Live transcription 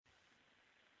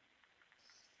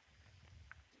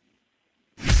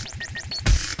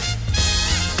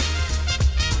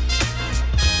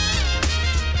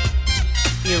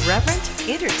Irreverent,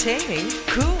 entertaining,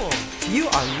 cool. You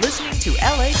are listening to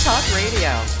LA Talk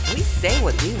Radio. We say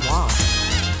what we want.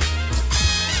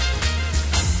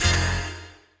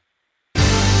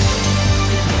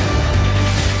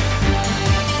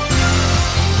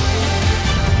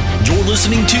 You're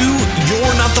listening to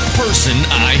You're Not the Person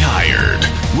I Hired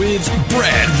with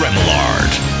Brad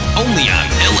Remillard, only on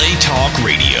LA Talk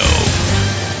Radio.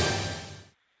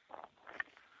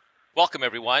 Welcome,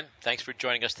 everyone. Thanks for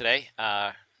joining us today.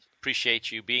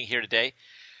 Appreciate you being here today.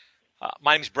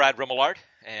 My name is Brad Remillard,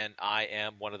 and I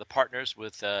am one of the partners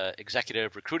with an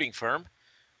executive recruiting firm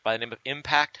by the name of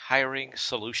Impact Hiring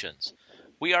Solutions.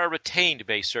 We are a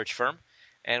retained-based search firm,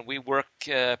 and we work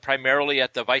primarily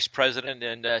at the vice president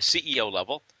and CEO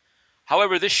level.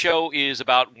 However, this show is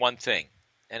about one thing,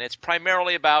 and it's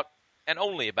primarily about and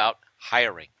only about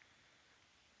hiring.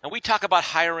 And we talk about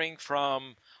hiring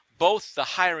from both the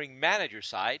hiring manager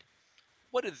side,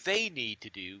 what do they need to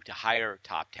do to hire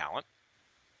top talent?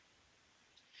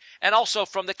 And also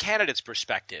from the candidate's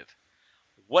perspective,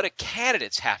 what do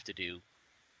candidates have to do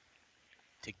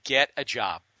to get a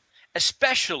job,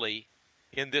 especially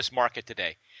in this market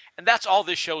today? And that's all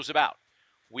this show's about.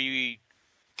 We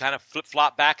kind of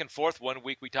flip-flop back and forth. 1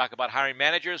 week we talk about hiring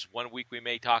managers. 1 week we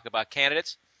may talk about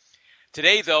candidates.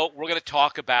 Today, though, we're going to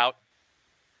talk about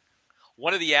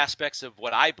one of the aspects of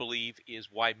what I believe is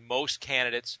why most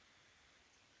candidates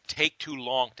take too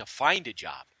long to find a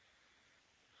job,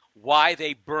 why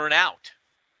they burn out,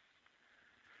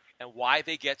 and why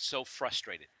they get so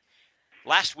frustrated.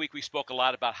 Last week we spoke a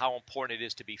lot about how important it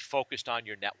is to be focused on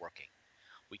your networking.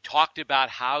 We talked about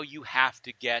how you have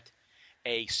to get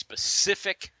a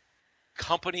specific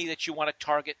company that you want to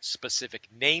target, specific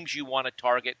names you want to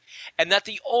target, and that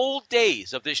the old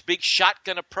days of this big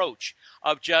shotgun approach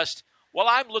of just, well,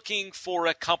 I'm looking for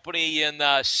a company in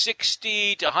the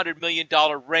 $60 to $100 million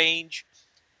range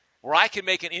where I can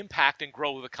make an impact and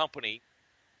grow the company,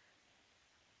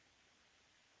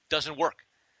 doesn't work.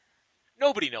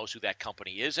 Nobody knows who that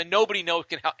company is, and nobody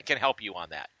can help you on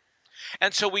that.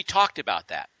 And so we talked about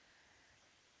that.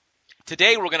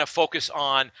 Today we're going to focus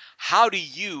on how do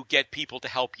you get people to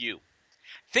help you.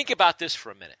 Think about this for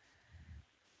a minute.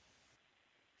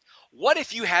 What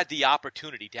if you had the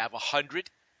opportunity to have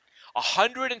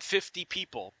 150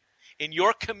 people in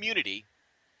your community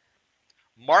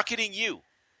marketing you,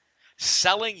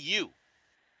 selling you?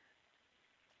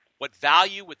 What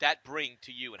value would that bring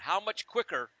to you, and how much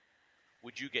quicker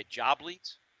would you get job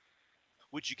leads?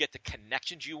 Would you get the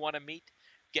connections you want to meet?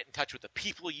 Get in touch with the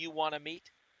people you want to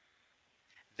meet?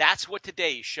 That's what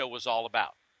today's show is all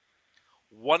about.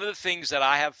 One of the things that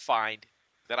I find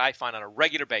on a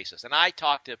regular basis, and I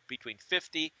talk to between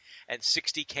 50 and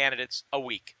 60 candidates a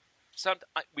week,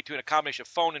 between a combination of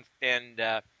phone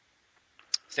and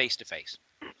face-to-face.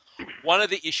 One of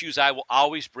the issues I will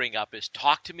always bring up is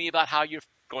talk to me about how you're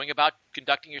going about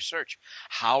conducting your search.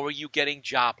 How are you getting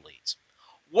job leads?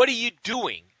 What are you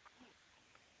doing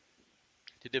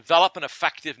to develop an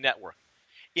effective network?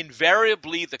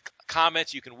 Invariably, the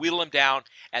comments, you can wheedle them down.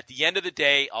 At the end of the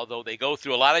day, although they go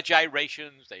through a lot of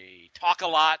gyrations, they talk a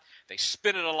lot, they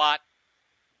spin it a lot,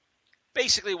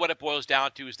 basically what it boils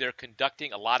down to is they're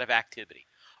conducting a lot of activity.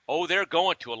 Oh, they're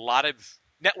going to a lot of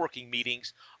networking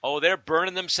meetings. Oh, they're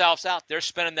burning themselves out. They're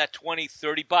spending that $20,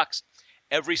 $30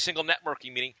 every single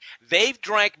networking meeting. They've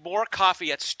drank more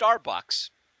coffee at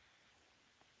Starbucks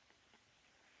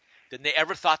than they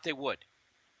ever thought they would.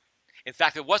 In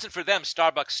fact, if it wasn't for them,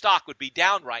 Starbucks stock would be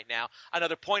down right now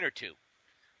another point or two.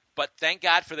 But thank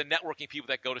God for the networking people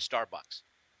that go to Starbucks.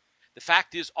 The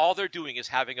fact is, all they're doing is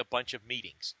having a bunch of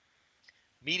meetings.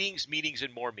 Meetings,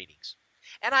 and more meetings.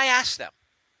 And I asked them,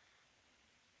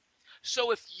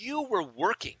 so if you were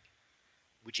working,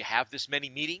 would you have this many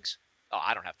meetings? Oh,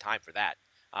 I don't have time for that.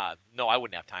 No, I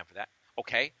wouldn't have time for that.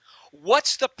 Okay.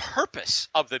 What's the purpose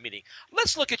of the meeting?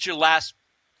 Let's look at your last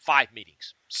 5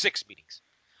 meetings, 6 meetings.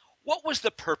 What was the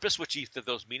purpose with each of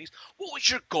those meetings? What was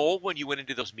your goal when you went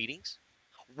into those meetings?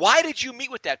 Why did you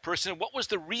meet with that person? What was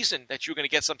the reason that you were going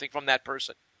to get something from that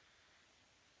person?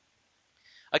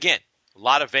 Again, a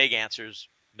lot of vague answers,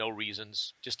 no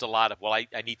reasons, just a lot of, well, I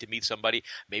need to meet somebody.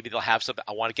 Maybe they'll have something.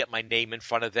 I want to get my name in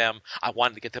front of them. I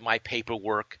wanted to get them my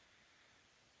paperwork.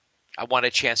 I want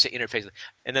a chance to interface.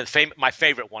 And then my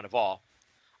favorite one of all,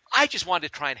 I just wanted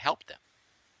to try and help them.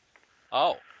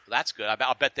 Oh, that's good.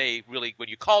 I'll bet they really, when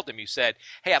you called them, you said,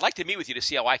 hey, I'd like to meet with you to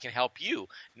see how I can help you.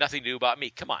 Nothing to do about me.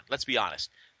 Come on, let's be honest.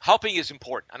 Helping is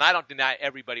important, and I don't deny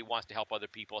everybody wants to help other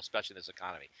people, especially in this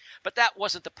economy. But that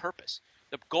wasn't the purpose.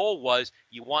 The goal was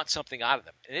you want something out of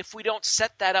them. And if we don't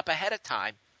set that up ahead of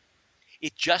time,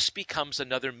 it just becomes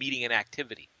another meeting and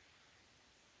activity.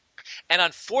 And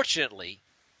unfortunately,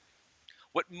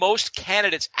 what most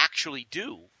candidates actually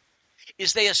do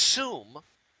is they assume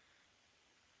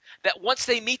that once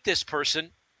they meet this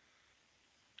person,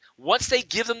 once they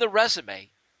give them the resume,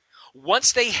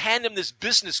 once they hand them this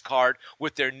business card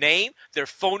with their name, their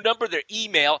phone number, their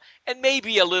email, and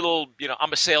maybe a little,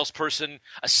 I'm a salesperson,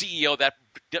 a CEO that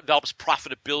develops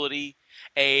profitability,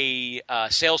 a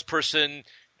salesperson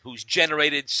who's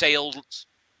generated sales,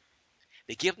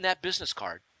 they give them that business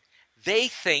card. They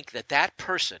think that that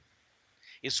person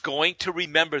is going to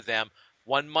remember them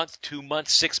 1 month, 2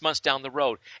 months, 6 months down the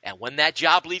road. And when that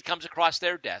job lead comes across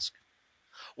their desk,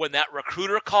 when that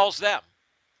recruiter calls them,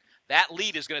 that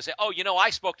lead is going to say, oh, I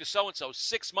spoke to so-and-so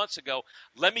 6 months ago.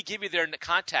 Let me give you their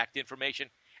contact information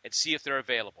and see if they're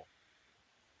available.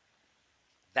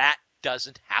 That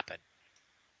doesn't happen.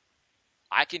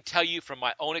 I can tell you from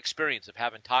my own experience of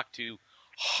having talked to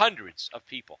hundreds of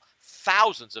people,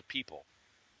 thousands of people,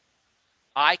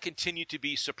 I continue to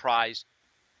be surprised,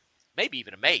 maybe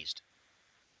even amazed,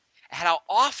 at how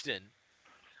often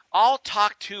I'll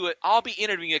be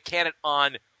interviewing a candidate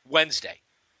on Wednesday.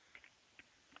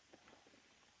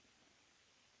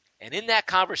 And in that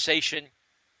conversation,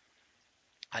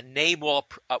 a name will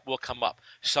come up.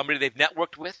 Somebody they've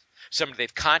networked with, somebody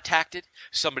they've contacted,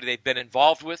 somebody they've been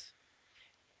involved with.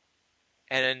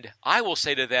 And I will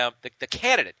say to them, the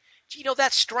candidate,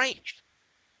 that's strange.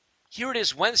 Here it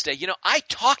is Wednesday. I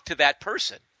talked to that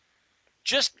person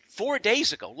just 4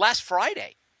 days ago, last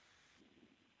Friday.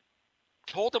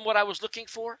 Told them what I was looking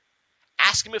for,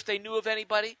 asked them if they knew of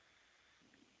anybody,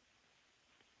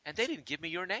 and they didn't give me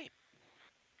your name.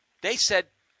 They said,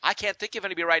 I can't think of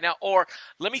anybody right now, or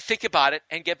let me think about it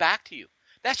and get back to you.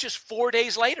 That's just 4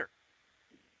 days later.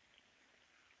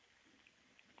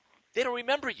 They don't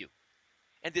remember you.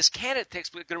 And this candidate is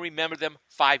going to remember them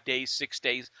 5 days, 6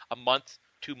 days, a month,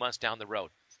 2 months down the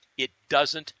road. It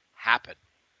doesn't happen.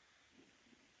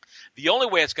 The only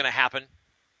way it's going to happen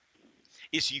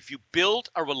is if you build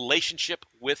a relationship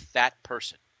with that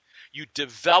person. You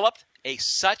develop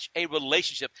such a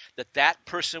relationship that that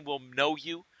person will know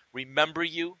you, remember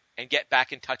you, and get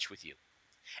back in touch with you.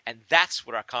 And that's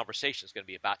what our conversation is going to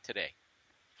be about today.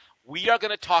 We are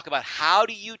going to talk about how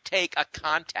do you take a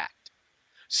contact,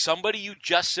 somebody you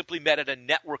just simply met at a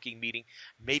networking meeting,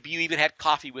 maybe you even had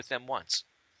coffee with them once,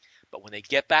 but when they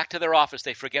get back to their office,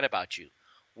 they forget about you.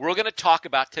 We're going to talk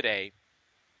about today,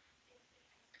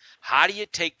 how do you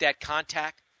take that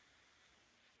contact,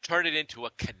 turn it into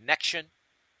a connection,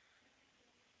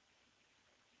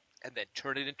 and then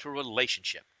turn it into a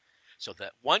relationship. So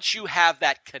that once you have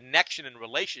that connection and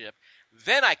relationship,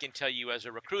 then I can tell you as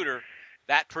a recruiter,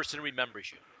 that person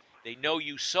remembers you. They know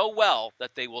you so well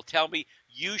that they will tell me,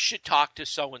 you should talk to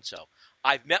so-and-so.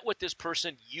 I've met with this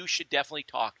person. You should definitely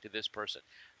talk to this person.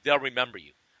 They'll remember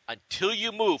you. Until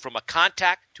you move from a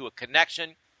contact to a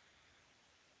connection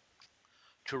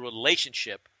to a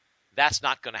relationship, that's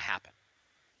not going to happen.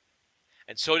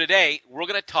 And so today, we're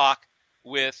going to talk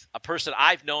with a person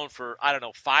I've known for,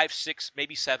 5, 6,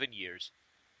 maybe 7 years,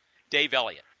 Dave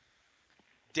Elliott.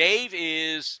 Dave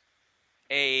is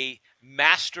a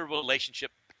master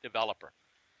relationship developer.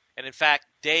 And in fact,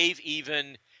 Dave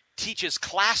even teaches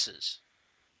classes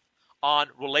on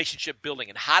relationship building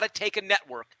and how to take a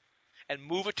network and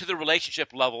move it to the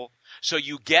relationship level so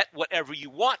you get whatever you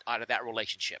want out of that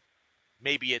relationship.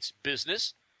 Maybe it's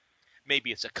business,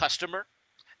 maybe it's a customer,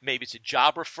 maybe it's a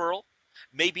job referral,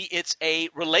 maybe it's a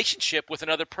relationship with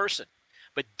another person.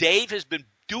 But Dave has been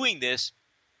doing this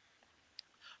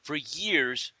for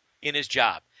years in his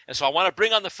job. And so I want to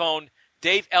bring on the phone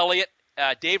Dave Elliott.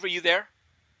 Dave, are you there?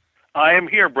 I am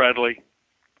here, Bradley.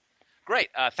 Great.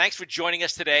 Thanks for joining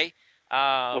us today.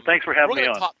 Well, thanks for having me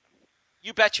on.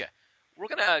 You betcha. We're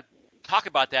going to talk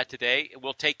about that today.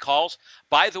 We'll take calls.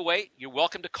 By the way, you're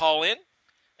welcome to call in.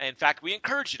 In fact, we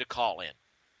encourage you to call in.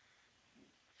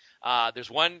 There's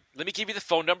one. Let me give you the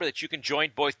phone number that you can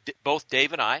join both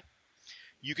Dave and I.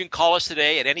 You can call us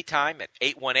today at any time at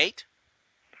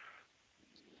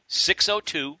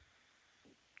 818-602-4929.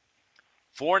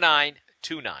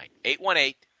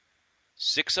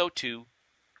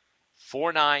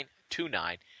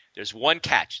 818-602-4929. There's one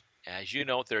catch. As you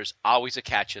know, there's always a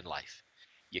catch in life.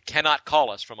 You cannot call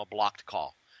us from a blocked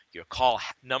call. Your call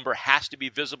number has to be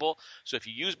visible. So if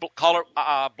you use caller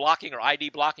blocking or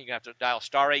ID blocking, you have to dial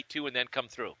 *82 and then come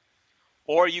through.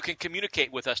 Or you can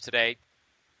communicate with us today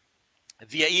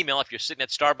via email. If you're sitting at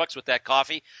Starbucks with that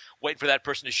coffee, waiting for that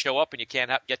person to show up and you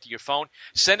can't get to your phone,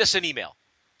 send us an email.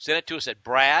 Send it to us at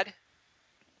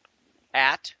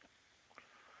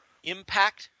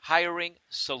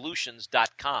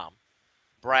brad@impacthiringsolutions.com.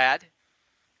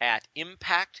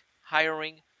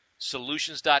 brad@impacthiringsolutions.com.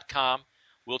 vanguardsolutions.com.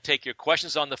 We'll take your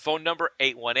questions on the phone number,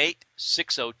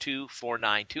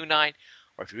 818-602-4929.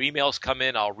 Or if your emails come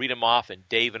in, I'll read them off, and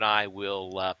Dave and I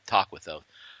will talk with those.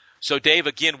 So, Dave,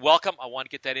 again, welcome. I want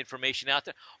to get that information out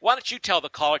there. Why don't you tell the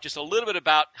caller just a little bit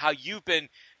about how you've been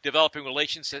developing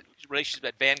relationships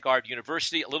at Vanguard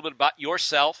University, a little bit about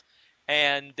yourself,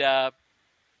 and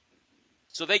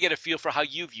so they get a feel for how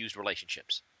you've used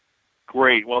relationships.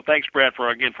 Great. Well, thanks, Brad,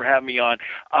 for having me on.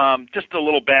 Just a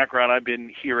little background. I've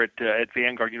been here at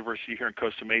Vanguard University here in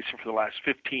Costa Mesa for the last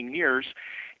 15 years,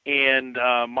 and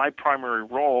my primary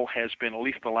role has been, at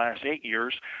least the last 8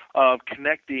 years, of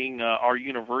connecting our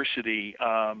university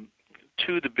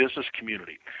to the business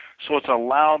community. So it's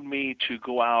allowed me to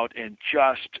go out and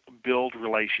just build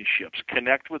relationships,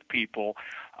 connect with people,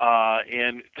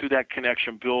 and through that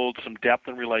connection build some depth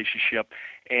and relationship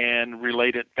and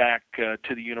relate it back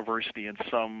to the university in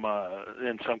some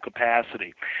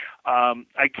capacity.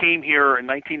 I came here in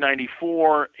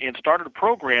 1994 and started a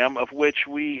program of which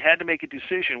we had to make a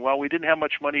decision. Well, we didn't have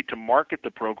much money to market the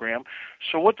program,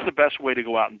 so what's the best way to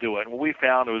go out and do it? And what we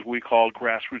found was we called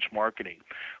grassroots marketing,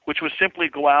 which was simply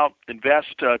go out,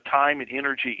 invest time and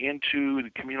energy into the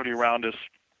community around us,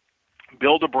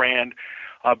 build a brand,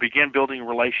 begin building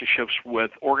relationships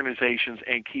with organizations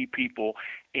and key people,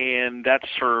 and that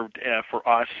served for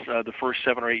us the first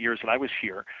 7 or 8 years that I was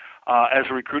here as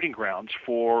a recruiting grounds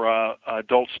for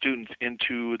adult students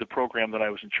into the program that I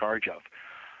was in charge of.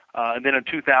 And then in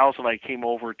 2000, I came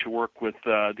over to work with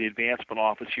the advancement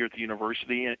office here at the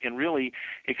university and really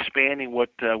expanding what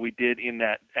we did in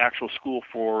that actual school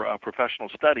for professional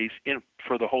studies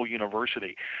for the whole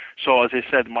university. So as I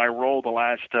said, my role the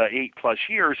last 8+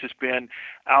 years has been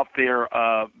out there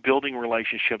building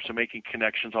relationships and making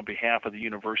connections on behalf of the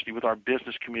university with our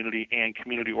business community and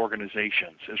community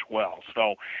organizations as well.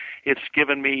 So it's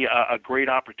given me a great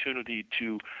opportunity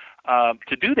to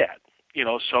do that. You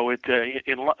know, so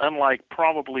unlike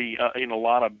probably in a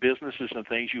lot of businesses and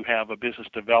things, you have a business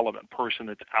development person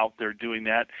that's out there doing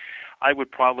that. I would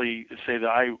probably say that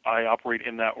I operate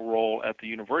in that role at the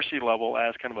university level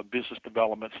as kind of a business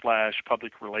development /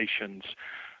 public relations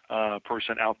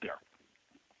person out there.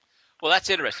 Well, that's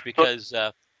interesting because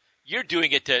you're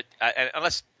doing it to,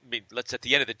 let's at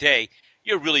the end of the day,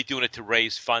 you're really doing it to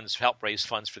raise funds, help raise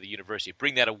funds for the university,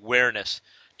 bring that awareness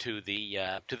to the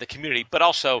community, but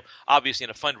also obviously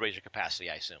in a fundraiser capacity,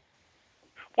 I assume.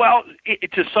 Well,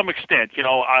 to some extent,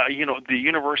 the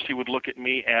university would look at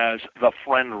me as the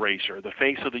friend raiser, the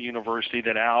face of the university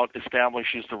that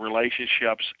establishes the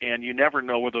relationships, and you never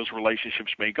know where those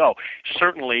relationships may go.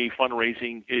 Certainly,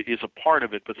 fundraising is a part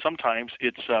of it, but sometimes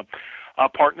it's a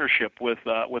partnership with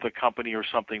a company or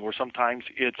something, or sometimes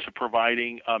it's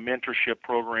providing mentorship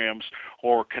programs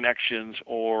or connections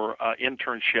or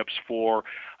internships for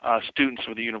students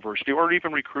of the university, or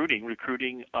even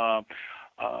recruiting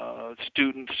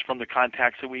students from the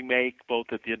contacts that we make,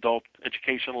 both at the adult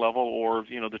education level or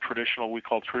the traditional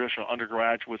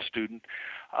undergraduate student.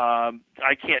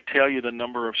 I can't tell you the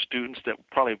number of students that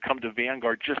probably have come to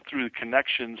Vanguard just through the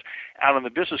connections out in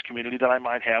the business community that I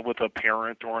might have with a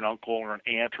parent or an uncle or an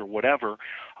aunt or whatever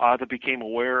that became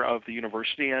aware of the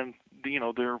university, and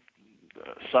their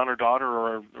son or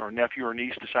daughter or nephew or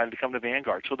niece decided to come to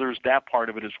Vanguard. So there's that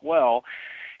part of it as well.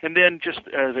 And then, just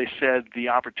as I said, the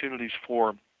opportunities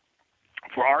for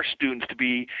our students to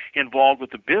be involved with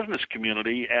the business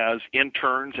community as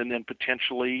interns and then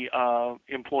potentially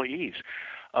employees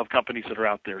of companies that are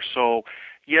out there. So,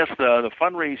 yes, the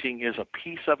fundraising is a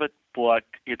piece of it, but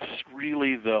it's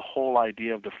really the whole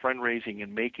idea of the fundraising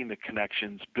and making the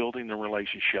connections, building the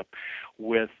relationship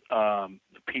with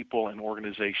people and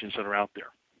organizations that are out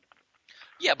there.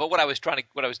 Yeah, but what I was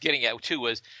getting at too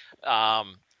was,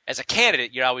 as a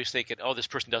candidate, you're always thinking, oh, this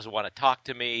person doesn't want to talk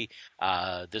to me.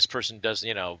 This person doesn't,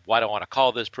 why do I want to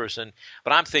call this person?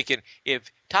 But I'm thinking,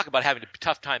 talk about having a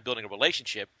tough time building a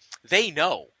relationship, they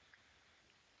know.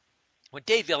 When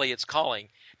Dave Elliott's calling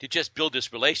to just build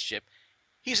this relationship,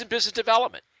 he's in business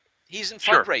development. He's in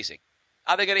fundraising. Sure.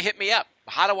 Are they going to hit me up?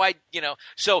 How do I,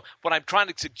 So what I'm trying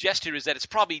to suggest here is that it's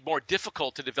probably more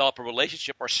difficult to develop a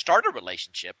relationship or start a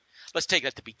relationship. Let's take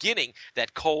at the beginning,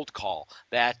 that cold call,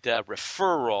 that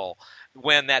referral,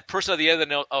 when that person on the other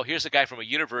knows, oh, here's a guy from a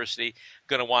university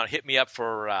going to want to hit me up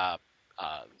for a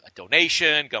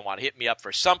donation, going to want to hit me up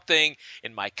for something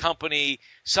in my company.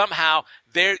 Somehow,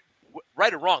 they're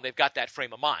right or wrong, they've got that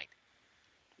frame of mind.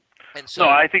 And so,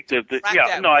 I think that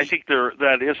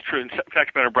is true. In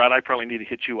fact, Brad, I probably need to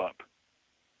hit you up.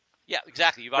 Yeah,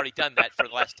 exactly. You've already done that for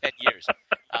the last 10 years.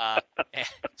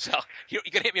 So you're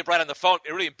going to hit me right on the phone.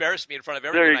 It really embarrassed me in front of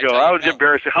everyone. There you go. I was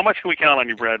embarrassed. How much can we count on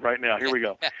you, Brad, right now? Here we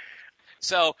go.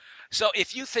 So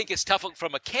if you think it's tough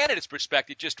from a candidate's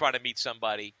perspective, just trying to meet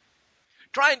somebody,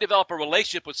 try and develop a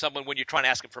relationship with someone when you're trying to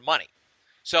ask them for money.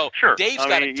 So Sure. Dave's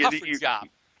got a tougher job.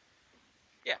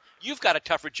 Yeah, you've got a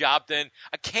tougher job than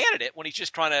a candidate when he's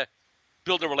just trying to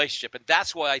build a relationship. And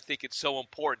that's why I think it's so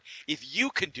important. If you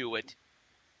can do it,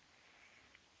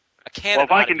 a candidate.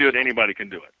 Well, if I can do it, anybody can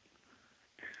do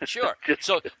it. Sure.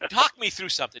 So talk me through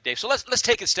something, Dave. So let's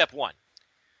take it step one.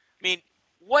 I mean,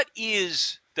 what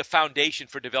is the foundation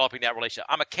for developing that relationship?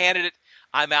 I'm a candidate.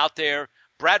 I'm out there.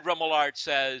 Brad Remillard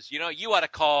says, you ought to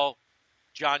call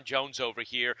John Jones over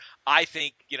here. I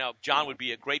think, John would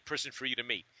be a great person for you to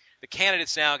meet. The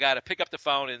candidate's now got to pick up the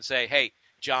phone and say, hey,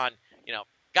 John,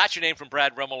 got your name from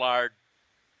Brad Remillard,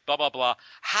 blah, blah, blah.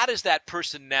 How does that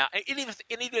person now, and even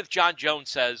if John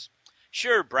Jones says,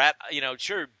 sure, Brad,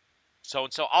 sure,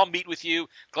 so-and-so, I'll meet with you.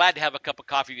 Glad to have a cup of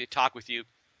coffee to talk with you.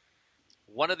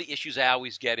 One of the issues I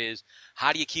always get is,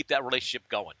 how do you keep that relationship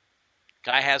going?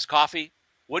 Guy has coffee.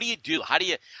 What do you do? How do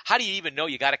you even know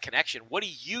you got a connection? What do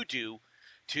you do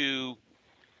to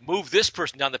move this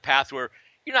person down the path where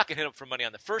you're not going to hit them for money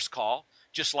on the first call,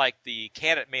 just like the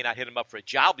candidate may not hit them up for a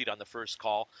job lead on the first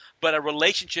call, but a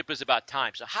relationship is about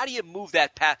time. So how do you move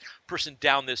that person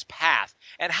down this path?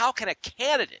 And how can a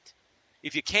candidate,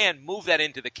 if you can move that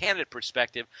into the candidate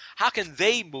perspective, how can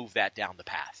they move that down the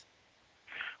path?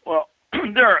 Well,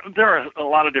 there are a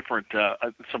lot of different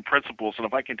some principles, and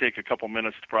if I can take a couple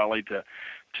minutes probably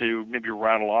to maybe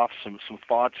rattle off some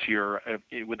thoughts here,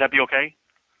 would that be okay?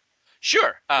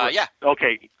 Sure. Yeah.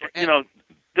 Okay.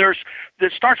 There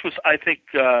starts with, I think,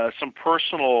 some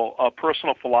personal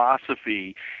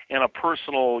philosophy and a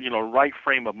personal, right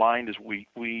frame of mind as we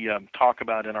talk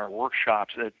about in our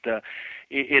workshops. That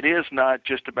it is not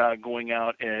just about going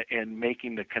out and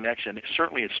making the connection.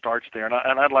 Certainly, it starts there, and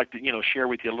I'd like to share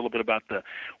with you a little bit about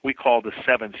we call the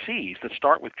 7 C's that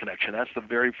start with connection. That's the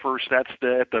very first. That's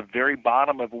at the very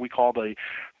bottom of what we call the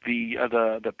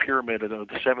pyramid of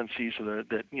the 7 C's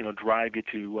that drive you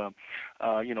to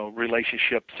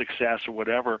relationship success or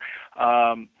whatever.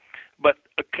 But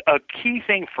a key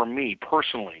thing for me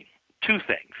personally, 2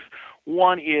 things.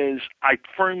 One is I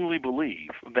firmly believe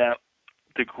that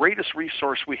the greatest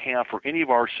resource we have for any of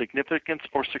our significance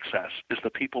or success is the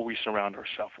people we surround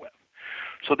ourselves with.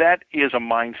 So that is a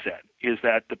mindset, is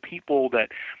that the people that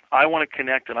I want to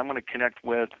connect and I'm going to connect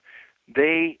with,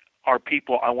 they are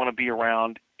people I want to be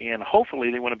around, and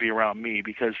hopefully they want to be around me,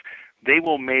 because they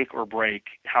will make or break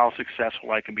how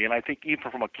successful I can be. And I think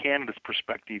even from a candidate's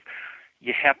perspective,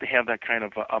 you have to have that kind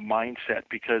of a mindset,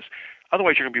 because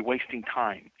otherwise you're going to be wasting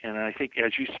time. And I think,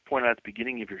 as you pointed out at the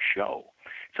beginning of your show,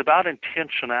 it's about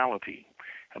intentionality,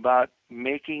 about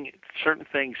making certain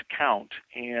things count.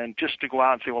 And just to go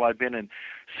out and say, well, I've been in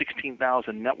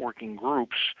 16,000 networking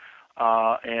groups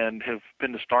and have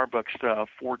been to Starbucks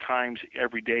 4 times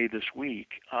every day this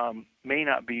week may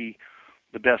not be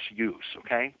the best use,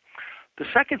 okay? The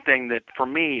second thing that for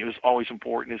me is always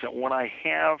important is that when I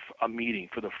have a meeting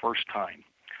for the first time,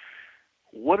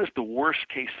 what is the worst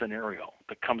case scenario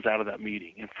that comes out of that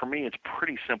meeting? And for me, it's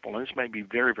pretty simple. And this may be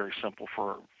very, very simple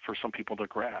for some people to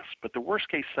grasp. But the worst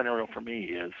case scenario for me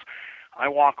is I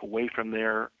walk away from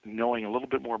there knowing a little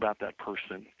bit more about that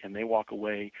person, and they walk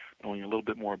away knowing a little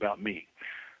bit more about me.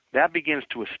 That begins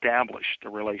to establish the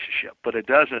relationship, but it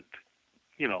doesn't,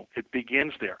 it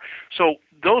begins there. So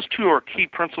those 2 are key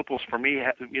principles for me,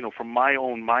 from my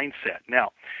own mindset.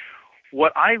 Now,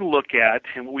 what I look at,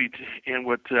 and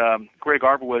what Greg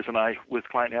Arbowitz and I with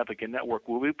Client Advocate Network,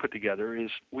 what we put together is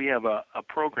we have a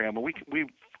program, and we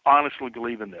honestly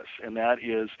believe in this, and that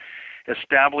is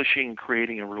establishing and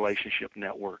creating a relationship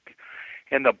network.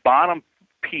 And the bottom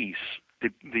piece,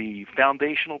 the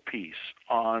foundational piece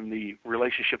on the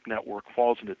relationship network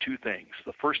falls into 2 things.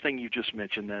 The first thing you just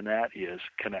mentioned, and that is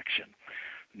connection.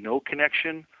 No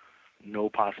connection, no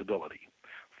possibility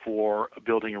for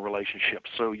building a relationship.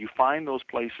 So you find those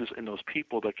places and those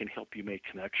people that can help you make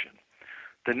connection.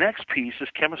 The next piece is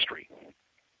chemistry.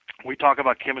 We talk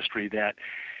about chemistry, that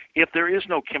if there is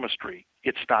no chemistry,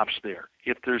 it stops there.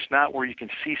 If there's not where you can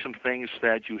see some things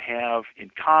that you have in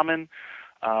common,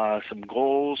 some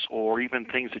goals, or even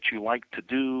things that you like to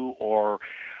do, or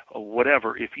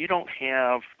whatever, if you don't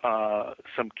have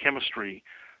some chemistry,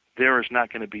 there is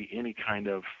not going to be any kind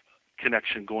of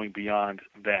connection going beyond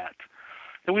that.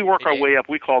 Then we work our way up.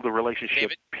 We call the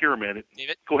relationship pyramid.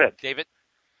 David? Go ahead. David?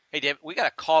 Hey, David, we got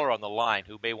a caller on the line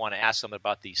who may want to ask something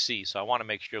about these C's, so I want to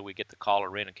make sure we get the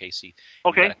caller in case he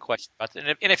got a question about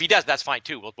it. And if he does, that's fine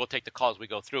too. We'll take the call as we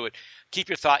go through it. Keep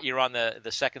your thought. You're on the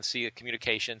second C of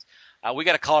communications. We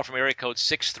got a caller from area code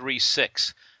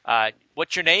 636.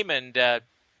 What's your name and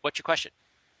what's your question?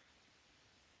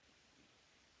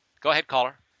 Go ahead,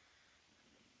 caller.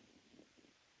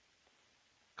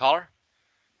 Caller?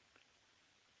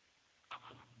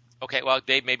 Okay, well,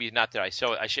 Dave, maybe he's not there. I see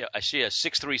a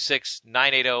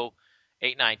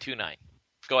 636-980-8929.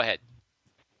 Go ahead.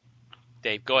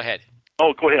 Dave, go ahead.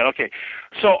 Oh, go ahead. Okay.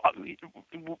 So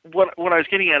what I was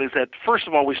getting at is that, first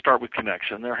of all, we start with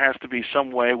connection. There has to be some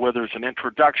way, whether it's an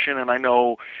introduction, and I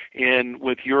know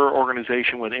with your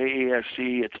organization, with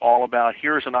AASC, it's all about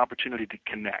here's an opportunity to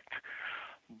connect.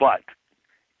 But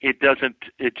it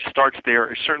starts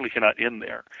there. It certainly cannot end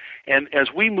there. And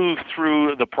as we move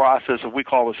through the process of we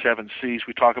call the 7 C's,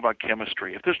 we talk about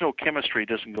chemistry. If there's no chemistry, it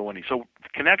doesn't go any. So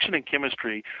connection and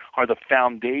chemistry are the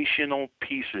foundational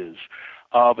pieces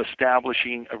of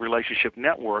establishing a relationship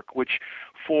network, which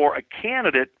for a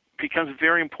candidate becomes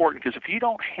very important, because if you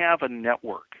don't have a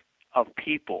network of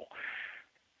people,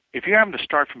 if you're having to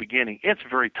start from the beginning, it's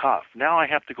very tough. Now I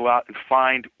have to go out and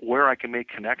find where I can make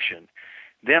connection.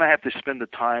 Then I have to spend the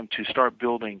time to start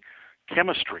building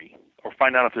chemistry or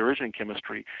find out if there is any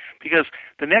chemistry, because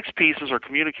the next pieces are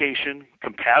communication,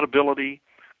 compatibility,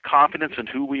 confidence in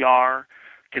who we are,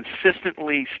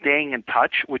 consistently staying in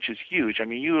touch, which is huge. I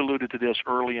mean, you alluded to this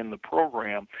early in the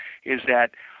program, is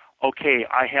that, okay,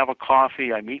 I have a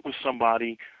coffee, I meet with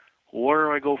somebody, where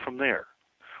do I go from there?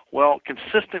 Well,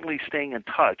 consistently staying in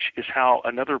touch is how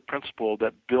another principle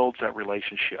that builds that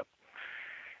relationship.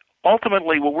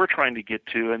 Ultimately, what we're trying to get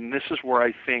to, and this is where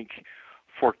I think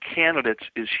for candidates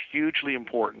is hugely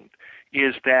important,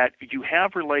 is that you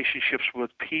have relationships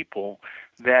with people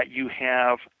that you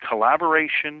have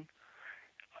collaboration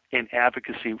and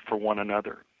advocacy for one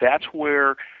another. That's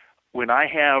where, when I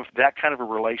have that kind of a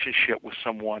relationship with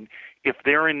someone, if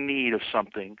they're in need of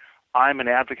something, I'm an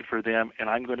advocate for them, and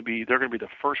they're going to be the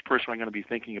first person I'm going to be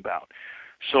thinking about.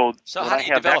 So when I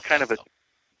have that kind of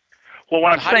well,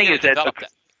 what I'm saying is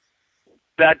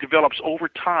that develops over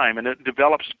time, and it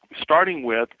develops starting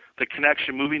with the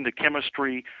connection, moving the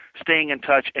chemistry, staying in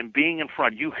touch, and being in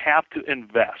front. You have to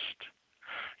invest.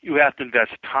 You have to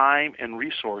invest time and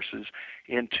resources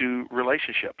into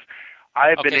relationships.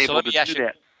 I've been able to do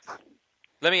that.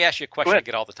 Let me ask you a question I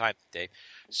get all the time, Dave.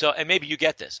 So, and maybe you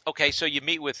get this. Okay, so you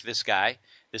meet with this guy,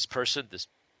 this person, this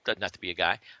doesn't have to be a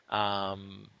guy,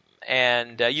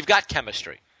 and you've got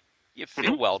chemistry. You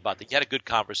feel well about that. You had a good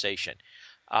conversation.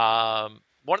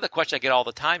 One of the questions I get all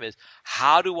the time is,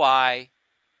 how do I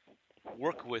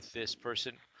work with this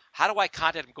person? How do I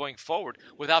contact them going forward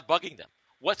without bugging them?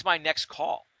 What's my next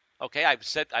call? Okay, I've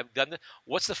done this.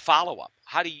 What's the follow-up?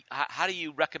 How do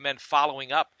you recommend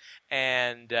following up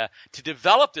and to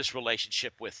develop this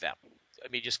relationship with them? I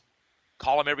mean, just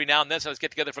call them every now and then, so let's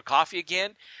get together for coffee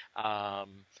again.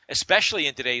 Especially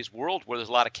in today's world where there's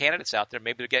a lot of candidates out there,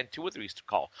 maybe they're getting 2 or 3 to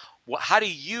call. How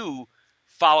do you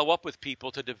follow up with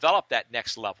people to develop that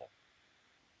next level?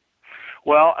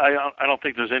 Well, I don't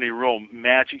think there's any real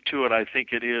magic to it. I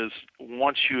think it is,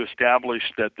 once you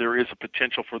establish that there is a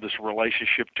potential for this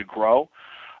relationship to grow,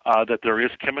 that there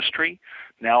is chemistry,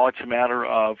 now it's a matter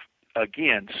of,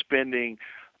 again, spending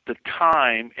the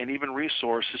time and even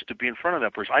resources to be in front of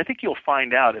that person. I think you'll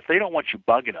find out if they don't want you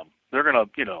bugging them, they're going to,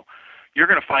 you're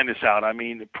going to find this out. I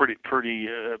mean, pretty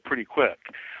quick.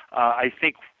 I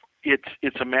think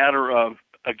it's a matter of,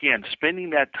 again, spending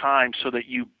that time so that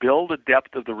you build a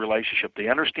depth of the relationship. They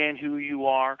understand who you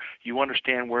are. You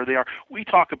understand where they are. We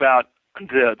talk about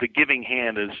the giving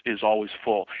hand is always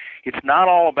full. It's not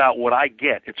all about what I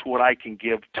get. It's what I can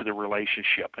give to the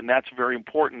relationship, and that's very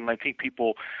important, and I think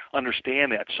people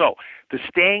understand that. So the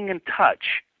staying in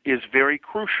touch is very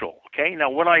crucial, okay? Now,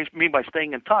 what I mean by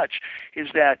staying in touch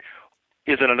is that,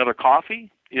 is it another coffee?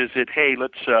 Is it, hey,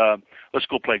 let's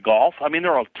go play golf? I mean,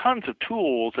 there are tons of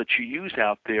tools that you use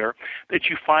out there that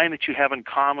you find that you have in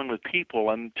common with people.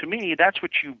 And to me, that's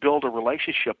what you build a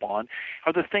relationship on,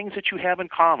 are the things that you have in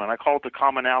common. I call it the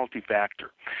commonality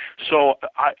factor. So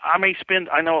I may spend,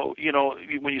 I know,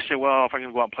 when you say, well, if I'm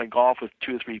going to go out and play golf with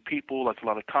 2 or 3 people, that's a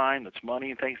lot of time, that's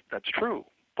money and things. That's true.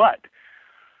 But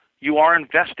you are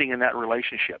investing in that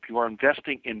relationship. You are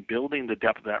investing in building the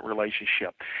depth of that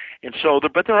relationship. And so,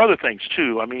 but there are other things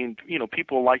too. I mean,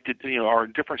 people like to, are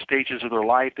in different stages of their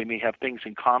life. They may have things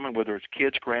in common, whether it's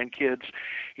kids, grandkids.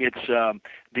 It's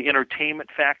the entertainment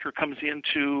factor comes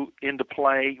into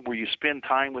play, where you spend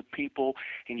time with people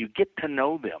and you get to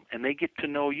know them and they get to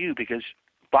know you, because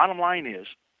bottom line is,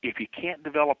 if you can't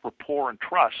develop rapport and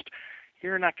trust,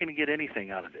 you're not going to get anything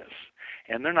out of this.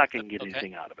 And they're not going to get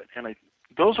anything out of it. And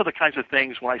those are the kinds of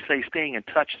things, when I say staying in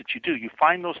touch, that you do. You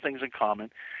find those things in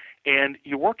common, and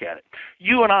you work at it.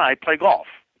 You and I play golf,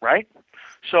 right?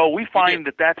 So we find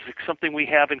that that's something we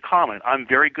have in common. I'm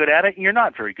very good at it, and you're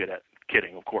not very good at it.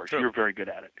 Kidding, of course. Sure. You're very good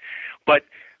at it. But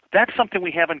that's something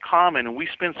we have in common, and we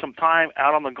spend some time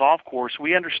out on the golf course.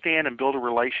 We understand and build a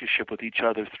relationship with each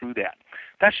other through that.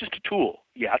 That's just a tool.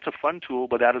 Yeah, it's a fun tool,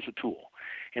 but that is a tool.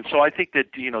 And so I think that,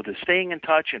 the staying in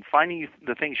touch and finding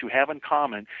the things you have in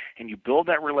common, and you build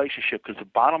that relationship, because the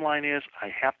bottom line is I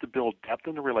have to build depth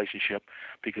in the relationship,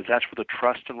 because that's where the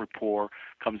trust and rapport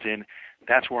comes in.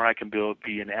 That's where I can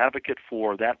be an advocate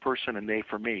for that person and they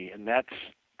for me, and that's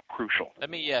crucial. Let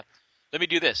me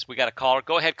do this. We got a caller.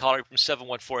 Go ahead, caller from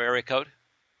 714 area code.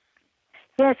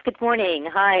 Yes, good morning.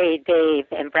 Hi, Dave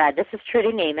and Brad. This is Trudy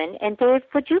Neiman. And Dave,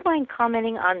 would you mind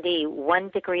commenting on the 1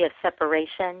 degree of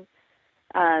separation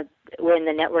in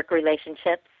the network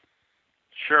relationships?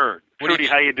 Sure. Trudy,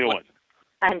 how you doing?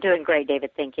 I'm doing great,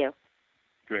 David. Thank you.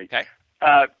 Great. Okay.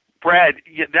 Brad,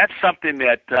 that's something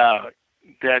that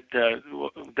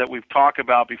we've talked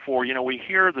about before. We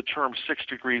hear the term 6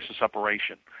 degrees of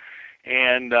separation.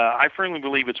 And I firmly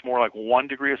believe it's more like 1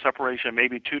 degree of separation,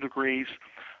 maybe 2 degrees.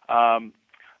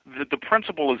 The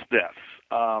principle is this.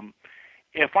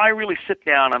 If I really sit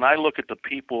down and I look at the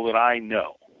people that I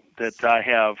know, that I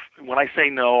have, when I say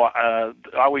no, I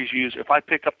always use, if I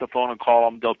pick up the phone and call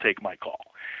them, they'll take my call.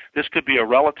 This could be a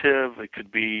relative. It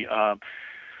could be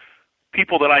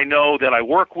people that I know that I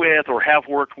work with or have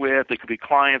worked with. It could be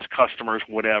clients, customers,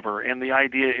 whatever. And the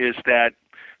idea is that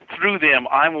through them,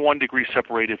 I'm 1 degree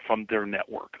separated from their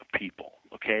network of people.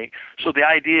 Okay? So the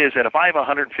idea is that if I have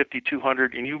 150,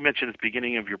 200, and you mentioned at the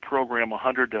beginning of your program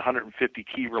 100 to 150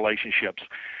 key relationships,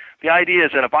 the idea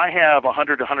is that if I have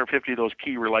 100 to 150 of those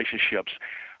key relationships,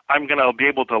 I'm going to be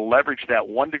able to leverage that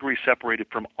 1 degree separated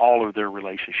from all of their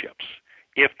relationships.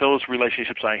 If those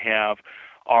relationships I have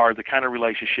are the kind of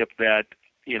relationship that,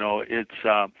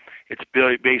 it's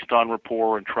based on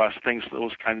rapport and trust, things,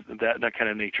 those kinds, that kind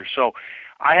of nature. So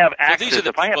I have access. So these are the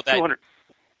if I have 200.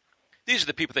 These are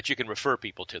the people that you can refer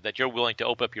people to, that you're willing to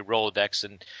open up your Rolodex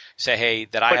and say, hey,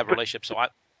 that I have a relationship, so I'm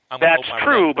going to open my That's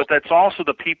true, Rolodex. but that's also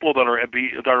the people that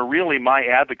are really my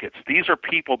advocates. These are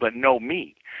people that know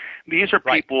me. These are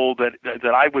people that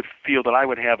I would feel that I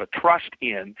would have a trust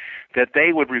in, that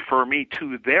they would refer me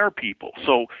to their people.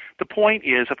 So the point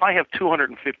is, if I have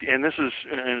 250, and this is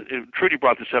Trudy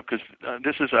brought this up because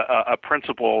this is a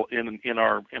principle in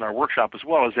our workshop as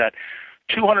well, is that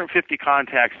 250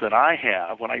 contacts that I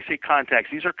have, when I say contacts,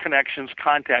 these are connections,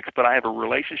 contacts, but I have a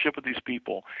relationship with these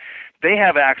people. They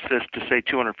have access to, say,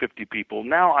 250 people.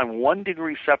 Now I'm 1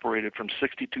 degree separated from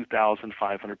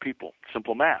 62,500 people.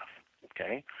 Simple math,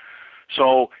 okay?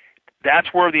 So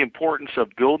that's where the importance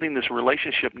of building this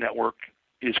relationship network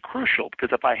is crucial, because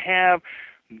if I have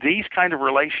these kind of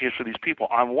relationships with these people,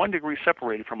 I'm 1 degree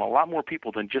separated from a lot more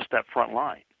people than just that front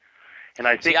line. And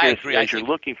I think as you're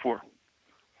looking for...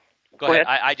 Go ahead.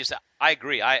 I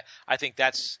agree. I think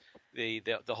that's the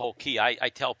whole key. I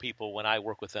tell people when I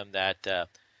work with them that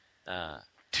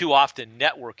too often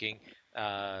networking,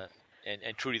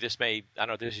 and Trudy, this may, I don't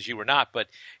know if this is you or not, but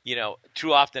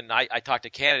too often I talk to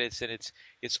candidates and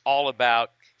it's all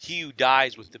about he who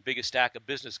dies with the biggest stack of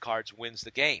business cards wins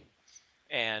the game.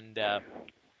 And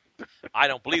I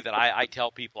don't believe that. I tell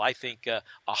people I think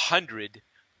 100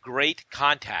 great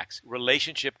contacts,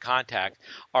 relationship contacts,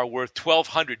 are worth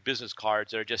 1,200 business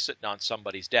cards that are just sitting on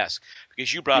somebody's desk.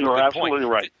 Because you brought up a good point. You're absolutely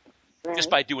right.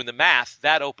 Just by doing the math,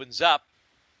 that opens up,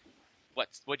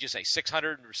 what'd you say,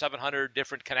 600 or 700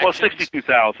 different connections? Well,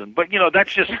 62,000. But,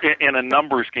 that's just in a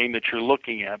numbers game that you're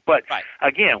looking at. But,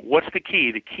 again, what's the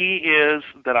key? The key is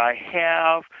that I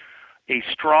have a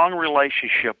strong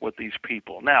relationship with these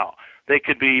people. Now, they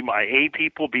could be my A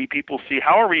people, B people, C,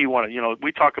 however you want to.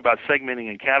 We talk about segmenting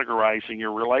and categorizing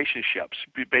your relationships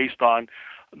based on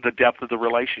the depth of the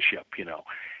relationship,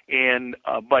 And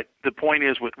but the point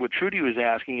is, what Trudy was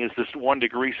asking is this 1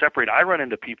 degree separate. I run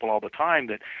into people all the time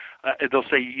that they'll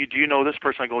say, do you know this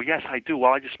person? I go, yes, I do.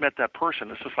 Well, I just met that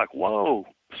person. It's just like, whoa,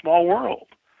 small world.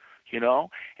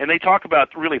 And they talk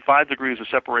about really 5 degrees of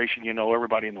separation,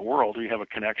 everybody in the world, or you have a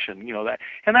connection, that.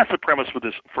 And that's the premise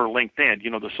for LinkedIn.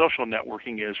 The social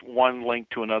networking is one link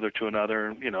to another,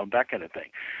 that kind of thing.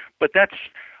 But that's,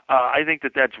 I think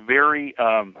that's very,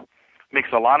 makes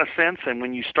a lot of sense. And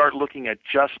when you start looking at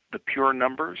just the pure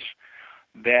numbers,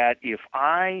 that if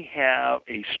I have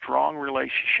a strong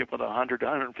relationship with 100,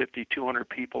 150, 200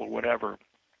 people or whatever,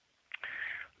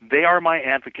 they are my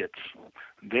advocates.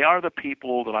 They are the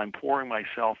people that I'm pouring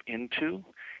myself into,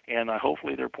 and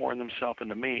hopefully they're pouring themselves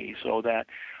into me, so that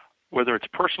whether it's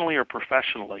personally or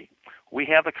professionally, we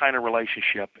have the kind of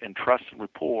relationship and trust and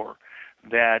rapport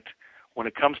that when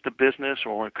it comes to business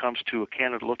or when it comes to a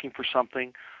candidate looking for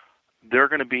something, they're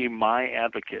going to be my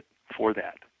advocate for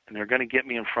that. and they're going to get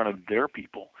me in front of their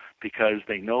people because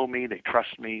they know me, they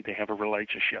trust me, they have a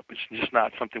relationship. It's just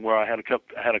not something where I had a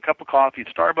cup of coffee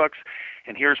at Starbucks,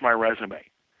 and here's my resume.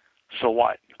 So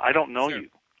what? I don't know you.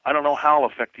 I don't know how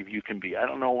effective you can be. I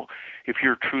don't know if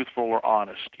you're truthful or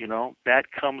honest.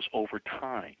 That comes over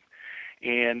time.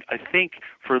 And I think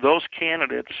for those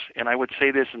candidates, and I would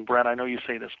say this, and Brad, I know you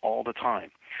say this all the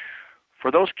time,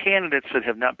 for those candidates that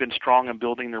have not been strong in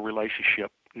building their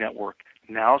relationship network,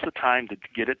 now's the time to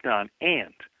get it done.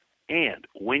 And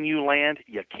when you land,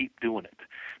 you keep doing it,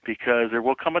 because there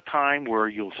will come a time where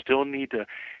you'll still need to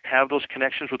have those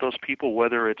connections with those people,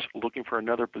 whether it's looking for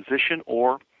another position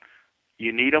or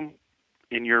you need them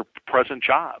in your present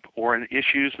job or in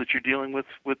issues that you're dealing with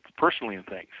personally and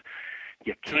things.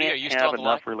 You can't have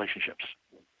enough relationships.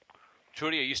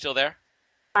 Trudy, are you still there?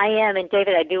 I am, and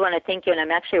David, I do want to thank you, and I'm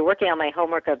actually working on my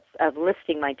homework of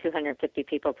listing my 250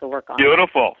 people to work on.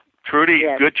 Beautiful. Trudy,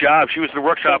 yes. Good job. She was at the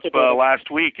workshop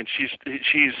last week, and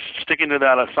she's sticking to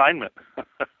that assignment.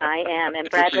 I am. And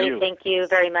Bradley, thank you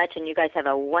very much, and you guys have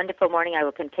a wonderful morning. I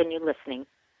will continue listening.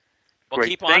 Well, Great.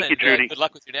 Keep on, thank you, Trudy. Good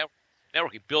luck with your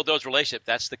networking. Build those relationships.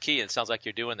 That's the key, and it sounds like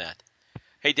you're doing that.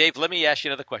 Hey, Dave, let me ask you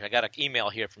another question. I got an email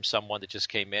here from someone that just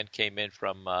came in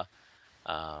from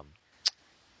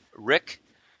Rick.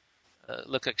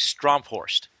 Look like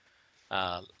Stromhorst.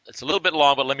 It's a little bit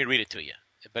long, but let me read it to you.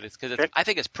 But it's because I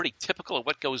think it's pretty typical of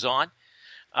what goes on,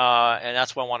 and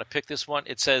that's why I want to pick this one.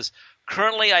 It says,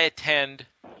 currently I attend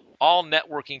all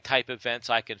networking type events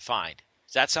I can find.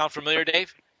 Does that sound familiar,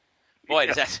 Dave? Boy,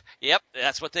 yep,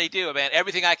 that's what they do, man.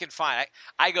 Everything I can find.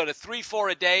 I go to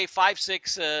 3-4 a day,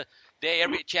 5-6 a day,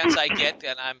 every chance I get,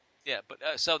 and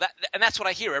that's what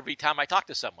I hear every time I talk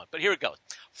to someone. But here it goes.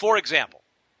 For example,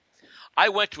 I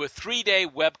went to a 3-day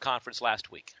web conference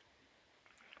last week.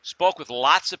 Spoke with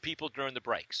lots of people during the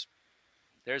breaks.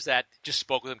 There's that. Just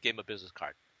spoke with them, gave them a business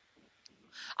card.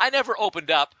 I never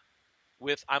opened up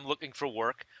with I'm looking for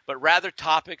work, but rather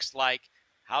topics like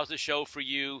how's the show for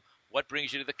you? What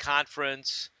brings you to the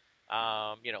conference?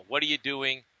 What are you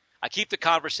doing? I keep the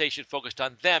conversation focused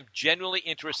on them, genuinely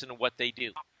interested in what they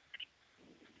do.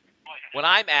 When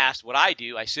I'm asked what I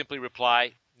do, I simply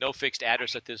reply, no fixed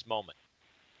address at this moment,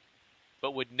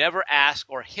 but would never ask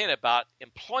or hint about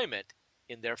employment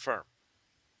in their firm.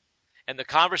 And the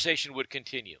conversation would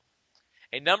continue.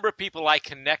 A number of people I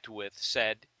connect with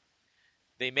said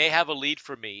they may have a lead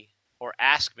for me or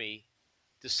ask me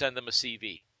to send them a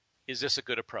CV. Is this a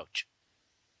good approach?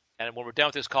 And when we're done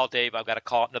with this call, Dave, I've got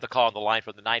another call on the line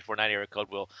from the 949 area code.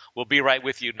 We'll be right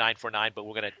with you, 949, but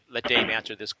we're going to let Dave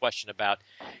answer this question about,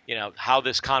 how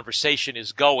this conversation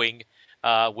is going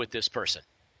with this person.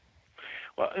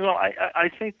 Well, I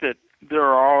think that there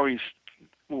are always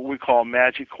what we call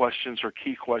magic questions or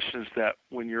key questions that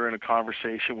when you're in a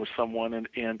conversation with someone,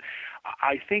 and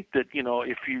I think that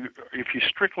if you're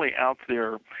strictly out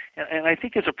there, and I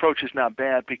think his approach is not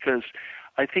bad, because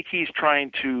I think he's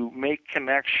trying to make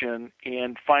connection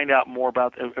and find out more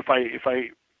about. If I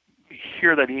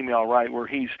hear that email right, where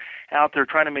he's out there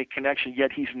trying to make connection,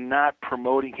 yet he's not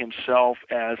promoting himself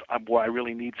as, boy, I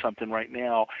really need something right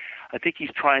now. I think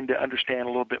he's trying to understand a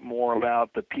little bit more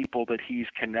about the people that he's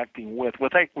connecting with,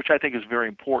 which I think is very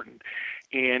important.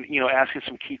 And, asking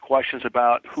some key questions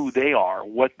about who they are,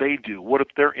 what they do, what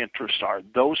their interests are,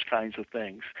 those kinds of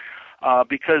things.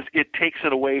 Because it takes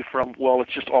it away from, well,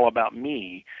 it's just all about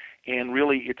me, and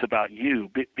really it's about you,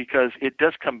 because it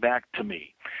does come back to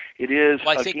me. It is,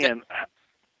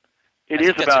 it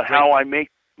is about how I make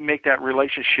that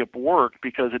relationship work,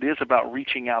 because it is about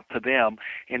reaching out to them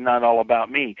and not all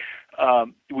about me.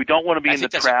 We don't want to be in the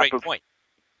trap of.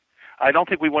 I don't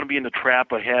think we want to be in the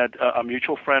trap. I had a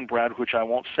mutual friend, Brad, which I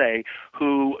won't say,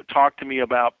 who talked to me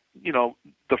about,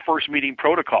 the first meeting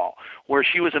protocol, where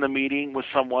she was in a meeting with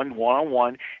someone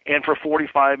one-on-one, and for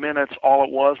 45 minutes, all it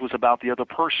was about the other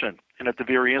person. And at the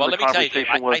very end, the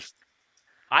conversation was.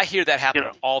 I hear that happen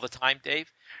all the time,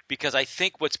 Dave, because I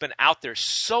think what's been out there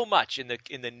so much in the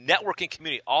networking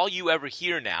community, all you ever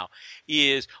hear now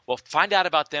is, well, find out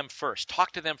about them first,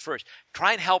 talk to them first,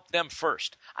 try and help them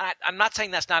first. I'm not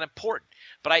saying that's not important,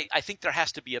 but I think there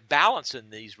has to be a balance in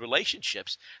these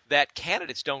relationships that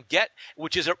candidates don't get,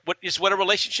 which is what a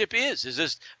relationship is. Is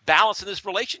this balance in this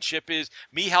relationship is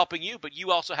me helping you, but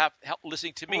you also have help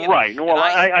listening to me. Right. Well,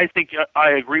 I think I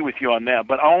agree with you on that,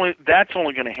 but that's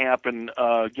only going to happen,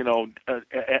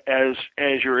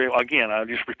 as you're, again, I'll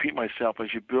just repeat myself,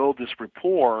 as you build this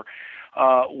rapport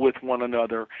with one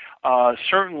another,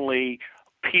 certainly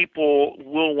people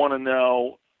will want to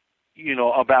know,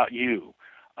 about you.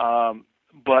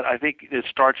 But I think it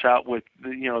starts out with,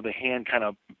 the hand kind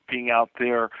of being out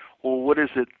there. Well, what is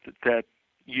it that,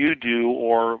 you do,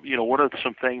 or what are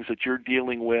some things that you're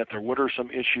dealing with, or what are some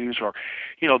issues, or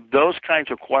those kinds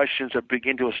of questions that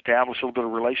begin to establish a little bit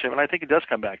of relationship. And I think it does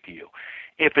come back to you.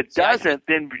 If it doesn't,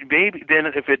 then maybe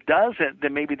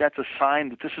that's a sign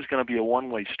that this is going to be a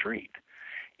one-way street,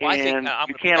 and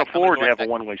you can't afford to have a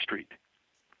one-way street.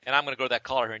 And I'm going to go to that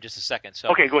caller here in just a second. So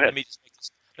okay, go ahead.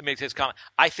 Let me make this comment.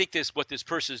 I think what this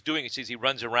person is doing is he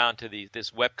runs around to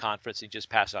this web conference and just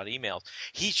passes out emails.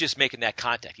 He's just making that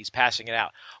contact. He's passing it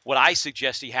out. What I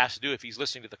suggest he has to do, if he's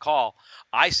listening to the call,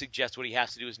 I suggest what he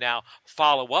has to do is now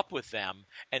follow up with them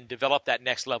and develop that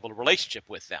next level of relationship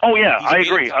with them. Oh, yeah, I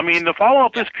agree. I mean, the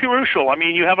follow-up is crucial. I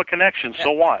mean, you have a connection,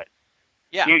 so what?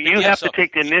 Yeah. You have to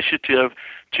take the initiative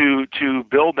to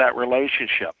build that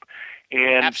relationship.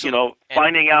 And absolutely.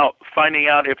 Finding out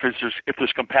if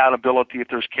there's compatibility, if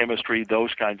there's chemistry,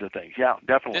 those kinds of things. Yeah,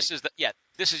 definitely.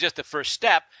 This is just the first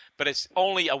step, but it's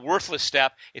only a worthless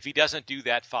step if he doesn't do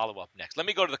that follow up next. Let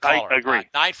me go to the caller. I agree.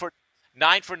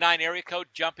 949 area code.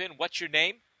 Jump in. What's your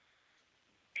name?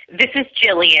 This is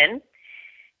Jillian.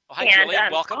 Oh, hi, Jillian.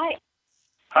 Welcome.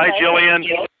 Hi,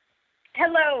 Jillian.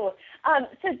 Hello.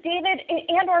 So David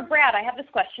and or Brad, I have this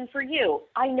question for you.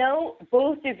 I know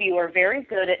both of you are very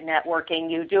good at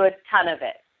networking. You do a ton of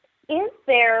it. Do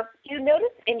you notice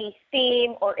any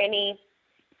theme or any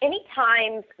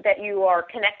times that you are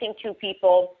connecting to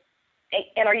people,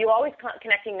 and are you always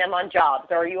connecting them on jobs,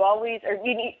 or are you always, I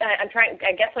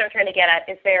guess what I'm trying to get at,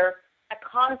 is there a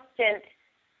constant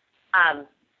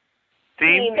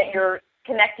theme that you're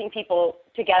connecting people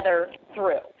together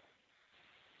through?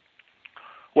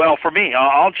 Well, for me,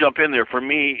 I'll jump in there. For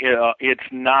me, it's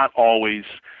not always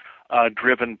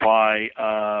driven by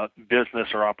business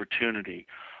or opportunity.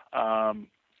 To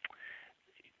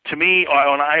me,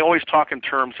 when I always talk in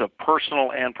terms of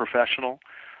personal and professional,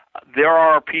 there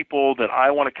are people that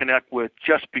I want to connect with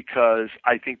just because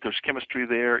I think there's chemistry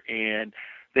there and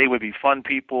they would be fun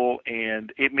people,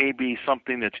 and it may be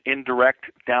something that's indirect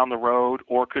down the road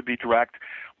or could be direct,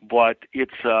 but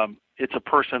it's a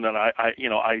person that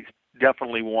I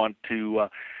definitely want to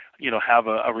have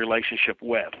a relationship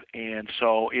with. And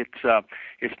so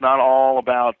it's not all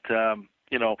about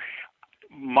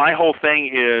my whole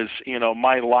thing is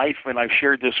my life, and I've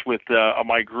shared this with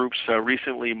my groups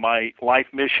recently. My life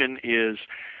mission is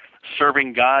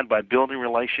serving God by building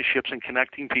relationships and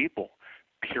connecting people,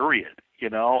 period.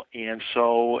 And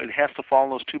so it has to fall in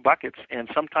those two buckets. And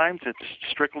sometimes it's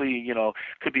strictly,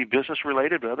 could be business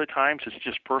related, but other times it's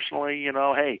just personally,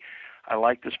 hey, I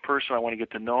like this person, I want to get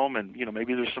to know them, and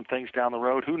maybe there's some things down the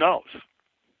road. Who knows?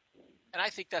 And I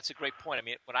think that's a great point. I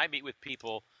mean, when I meet with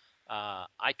people, I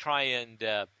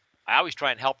always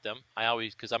try and help them.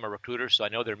 Because I'm a recruiter, so I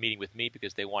know they're meeting with me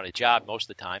because they want a job most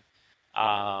of the time.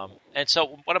 And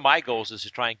so one of my goals is to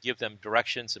try and give them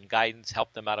direction, some guidance,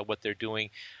 help them out of what they're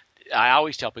doing. I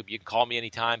always tell people you can call me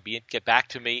anytime, get back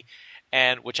to me,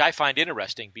 and which I find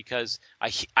interesting because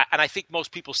I think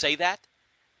most people say that.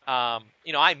 I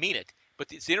mean it, but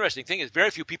the interesting thing is very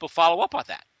few people follow up on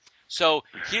that. So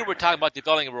here we're talking about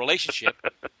developing a relationship.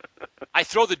 I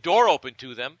throw the door open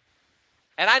to them,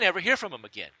 and I never hear from them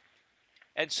again.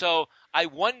 And so I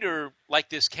wonder, like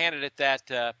this candidate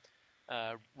that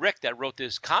Rick that wrote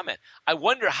this comment, I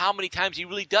wonder how many times he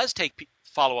really does take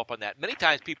follow up on that. Many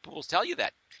times people will tell you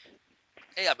that,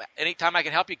 hey, anytime I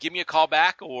can help you, give me a call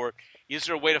back, or is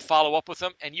there a way to follow up with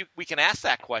them? And we can ask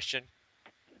that question.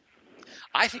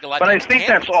 I think a lot. But I think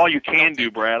that's all you can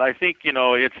do, Brad. I think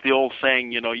it's the old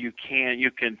saying. You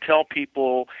can tell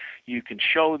people, you can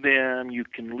show them, you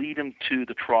can lead them to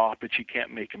the trough, but you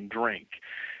can't make them drink.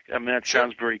 I mean, that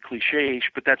sounds very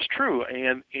cliche-ish, but that's true.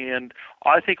 And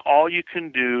I think all you can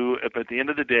do at the end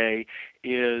of the day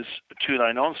is to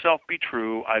thine own self be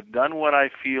true. I've done what I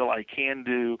feel I can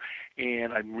do,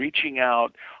 and I'm reaching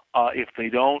out. If they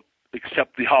don't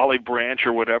accept the olive branch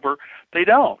or whatever, they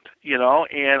don't,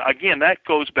 and again, that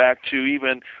goes back to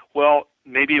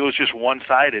maybe it was just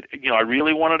one-sided. I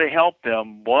really wanted to help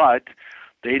them, but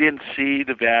they didn't see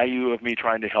the value of me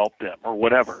trying to help them or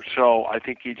whatever. So I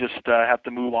think you just have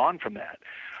to move on from that.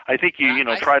 I think you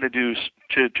try to do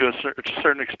to a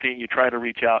certain extent, you try to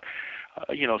reach out,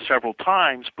 several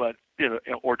times, but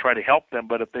or try to help them,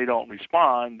 but if they don't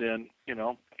respond, then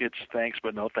it's thanks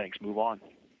but no thanks, move on.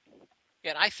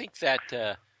 Yeah, and I think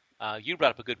that you brought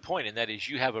up a good point, and that is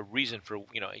you have a reason for,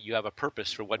 you have a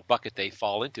purpose for what bucket they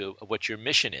fall into, what your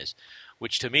mission is,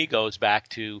 which to me goes back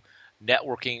to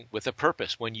networking with a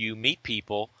purpose. When you meet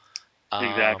people,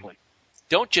 exactly,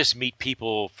 don't just meet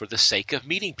people for the sake of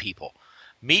meeting people.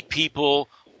 Meet people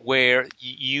where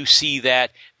you see that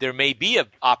there may be an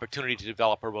opportunity to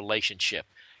develop a relationship.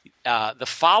 the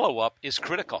follow-up is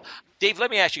critical. Dave,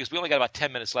 let me ask you, because we only got about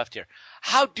 10 minutes left here.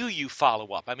 How do you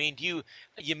follow up? I mean, do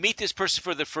you meet this person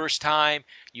for the first time?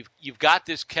 You've got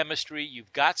this chemistry.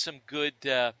 You've got some good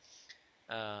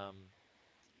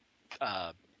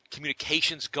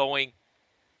communications going.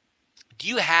 Do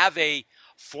you have a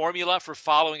formula for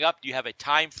following up? Do you have a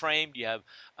time frame? Do you have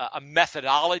a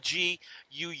methodology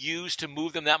you use to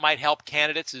move them that might help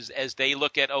candidates as they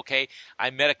look at, okay, I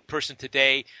met a person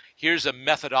today. Here's a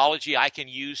methodology I can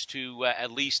use to at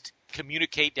least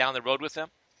communicate down the road with them?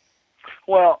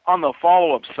 Well, on the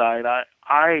follow-up side,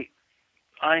 I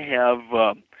have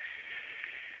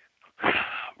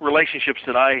relationships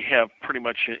that I have pretty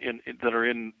much that are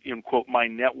in quote my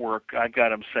network. I've got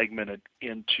them segmented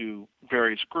into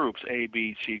various groups, A,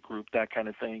 B, C group, that kind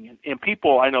of thing. And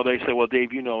people, I know they say, well,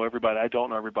 Dave, you know everybody. I don't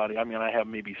know everybody. I mean, I have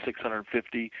maybe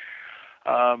 650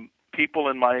 people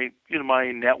in my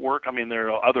network. I mean,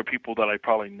 there are other people that I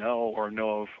probably know or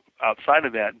know of outside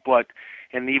of that,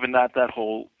 and even not that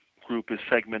whole group is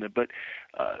segmented. But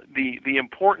the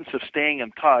importance of staying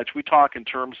in touch, we talk in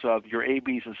terms of your A,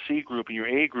 B's, and C group, and your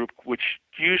A group, which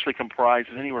usually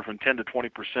comprises anywhere from 10 to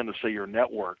 20% of, say, your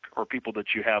network or people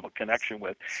that you have a connection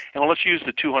with. And let's use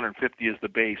the 250 as the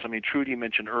base. I mean, Trudy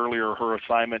mentioned earlier her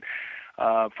assignment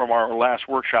from our last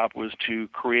workshop was to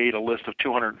create a list of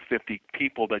 250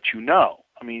 people that you know.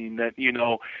 I mean, that you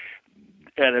know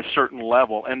at a certain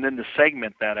level, and then to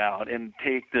segment that out and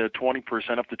take the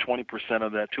 20% up to 20%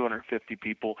 of that 250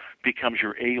 people becomes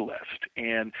your A list.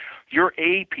 And your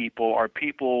A people are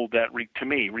people that, to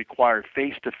me, require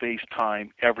face-to-face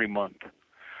time every month.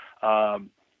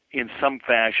 In some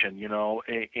fashion, you know,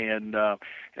 and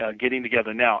getting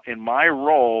together. Now, in my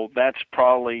role, that's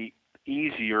probably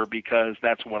easier because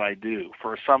that's what I do.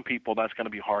 For some people, that's going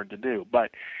to be hard to do,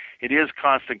 but it is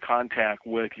constant contact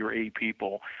with your A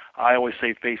people. I always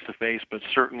say face-to-face, but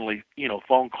certainly, you know,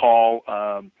 phone call,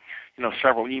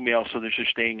 several emails so that you're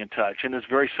staying in touch. And it's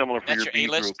very similar for your B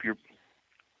group.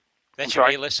 That's your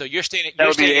A-list. So you're staying in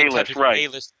touch with your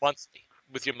A-list monthly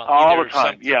with your monthly. All the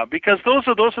time, yeah, because those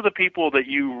are the people that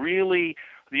you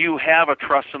have a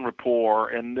trust and rapport,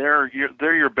 and they're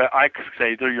your best. I could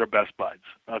say they're your best buds.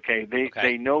 Okay,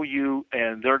 they know you,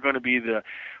 and they're going to be the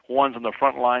ones on the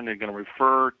front line. They're going to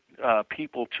refer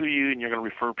people to you, and you're going to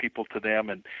refer people to them,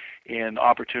 and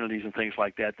opportunities and things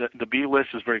like that. The B list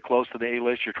is very close to the A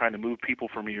list. You're trying to move people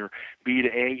from your B to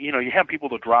A. You know, you have people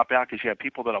that drop out because you have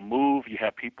people that'll move. You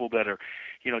have people that are,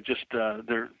 it's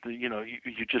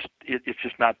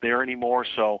just not there anymore.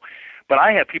 So, but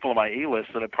I have people on my A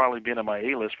list that have probably been on my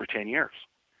A list for 10 years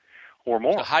or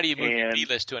more. So how do you move your B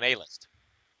list to an A list?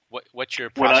 What's your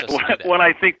process? When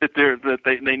I think that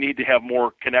they need to have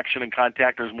more connection and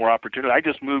contact, there's more opportunity. I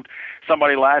just moved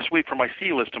somebody last week from my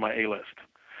C list to my A list,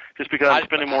 just because I'm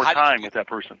spending more time with that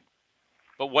person.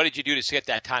 But what did you do to get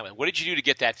that time? What did you do to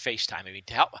get that face time? I mean,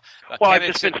 to help. Well, I've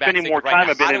just been spending more time.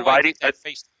 I've been inviting.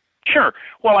 Sure.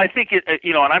 Well, I think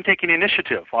and I'm taking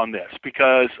initiative on this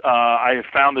because I have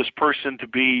found this person to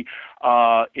be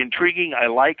intriguing. I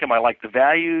like him. I like the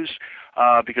values.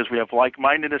 Because we have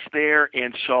like-mindedness there,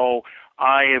 and so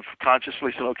I have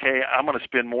consciously said, okay, I'm going to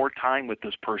spend more time with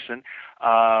this person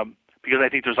because I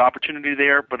think there's opportunity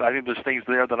there, but I think there's things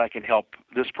there that I can help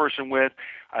this person with.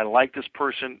 I like this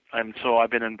person, and so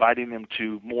I've been inviting them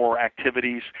to more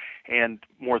activities and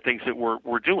more things that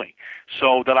we're doing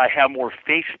so that I have more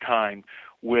face time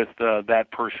with that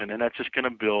person, and that's just going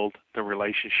to build the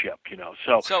relationship,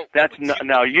 So that's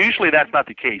now usually that's not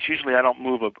the case. Usually I don't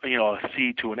move a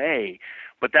C to an A,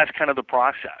 but that's kind of the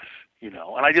process,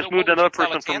 And I just moved another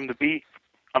person from the B.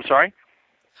 I'm sorry.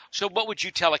 So what would you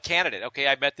tell a candidate? Okay,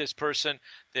 I met this person.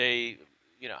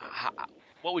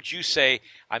 What would you say?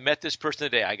 I met this person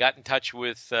today. I got in touch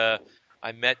with. I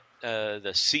met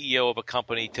the CEO of a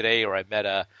company today, or I met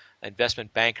an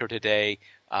investment banker today.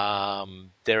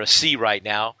 They're a C right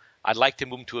now. I'd like to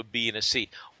move them to a B and a C.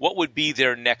 What would be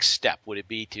their next step? Would it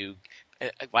be to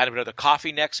invite them to another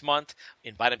coffee next month,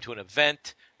 invite them to an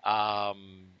event,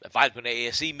 invite them to an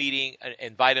ASE meeting,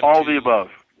 invite them all the above?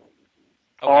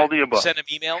 Okay. All the above. Send them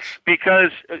emails?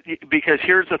 Because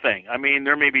here's the thing. I mean,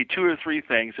 there may be 2 or 3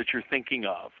 things that you're thinking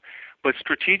of, but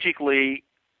strategically,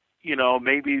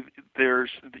 maybe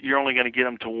you're only going to get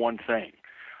them to one thing.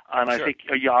 And sure. I think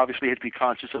you obviously have to be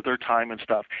conscious of their time and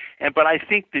stuff. But I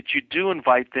think that you do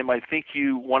invite them. I think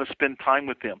you want to spend time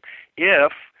with them.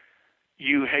 If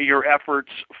your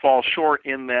efforts fall short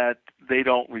in that they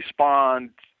don't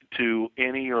respond to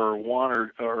any or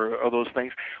one or those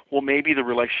things, well, maybe the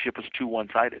relationship is too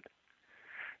one-sided.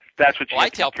 That's what you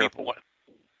have to be careful with.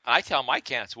 I tell my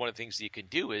candidates one of the things that you can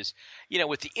do is,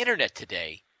 with the internet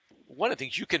today, one of the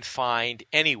things you can find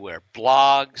anywhere,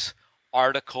 blogs,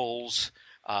 articles,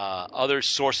 other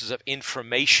sources of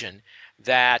information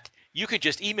that you could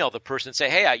just email the person and say,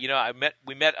 hey,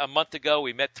 we met a month ago,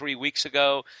 we met 3 weeks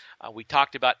ago, we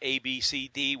talked about A, B, C,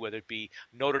 D, whether it be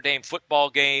Notre Dame football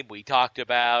game, we talked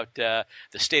about the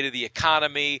state of the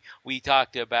economy, we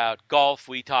talked about golf,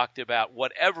 we talked about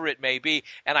whatever it may be,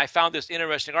 and I found this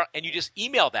interesting article, and you just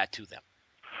email that to them.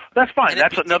 That's fine.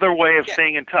 That's another way of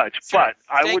staying in touch. But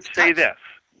I would say this.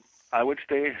 I would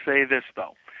say this,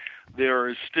 though. There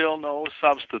is still no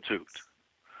substitute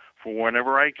for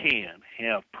whenever I can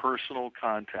have personal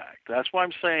contact. That's why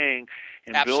I'm saying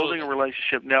in building a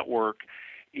relationship network,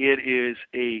 it is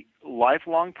a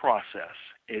lifelong process.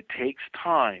 It takes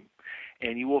time,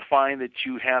 and you will find that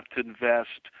you have to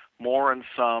invest more in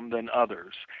some than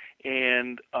others.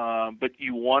 And but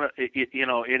you want to,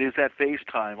 it is that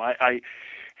FaceTime. I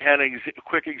had a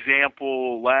quick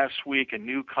example last week. A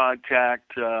new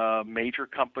contact, major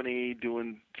company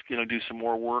do some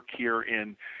more work here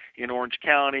in Orange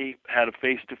County, had a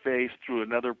face-to-face through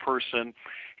another person,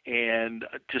 and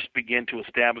just began to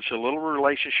establish a little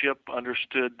relationship,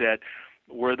 understood that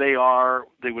where they are,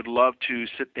 they would love to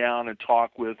sit down and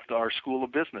talk with our School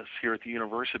of Business here at the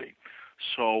university.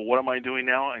 So what am I doing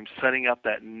now? I'm setting up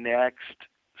that next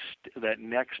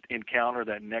encounter,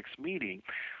 that next meeting,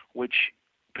 which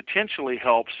potentially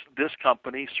helps this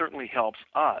company, certainly helps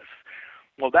us.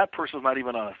 Well, that person's not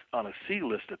even on a C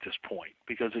list at this point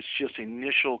because it's just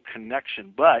initial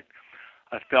connection. But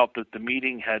I felt that the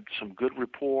meeting had some good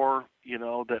rapport,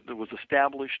 that was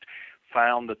established,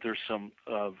 found that there's some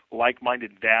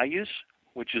like-minded values,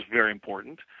 which is very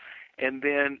important. And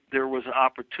then there was an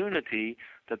opportunity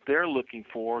that they're looking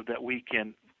for that we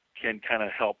can kind of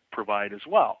help provide as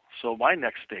well. So my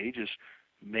next stage is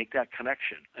make that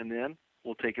connection, and then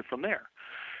we'll take it from there.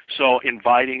 So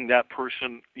inviting that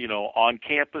person, on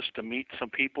campus to meet some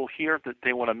people here that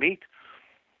they want to meet,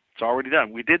 it's already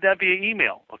done. We did that via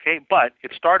email, okay? But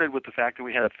it started with the fact that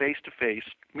we had a face-to-face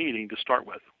meeting to start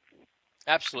with.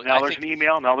 Absolutely. Now there's an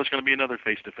email. Now there's going to be another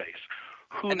face-to-face.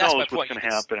 Who knows what's going to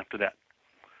happen after that?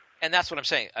 And that's what I'm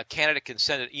saying. A candidate can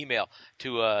send an email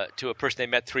to a person they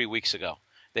met 3 weeks ago.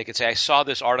 They can say, "I saw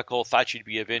this article, thought you'd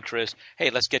be of interest. Hey,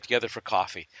 let's get together for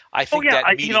coffee." I think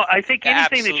I think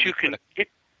anything that you can.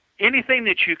 Anything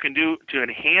that you can do to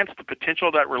enhance the potential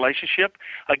of that relationship,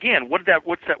 again, what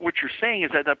you're saying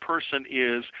is that person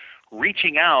is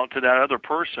reaching out to that other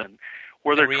person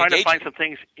where they're trying to find some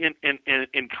things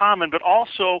in common, but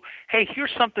also, hey,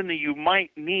 here's something that you might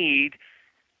need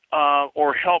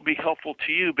or be helpful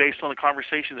to you based on the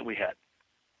conversation that we had.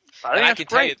 I think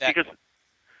that's great because.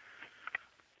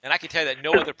 And I can tell you that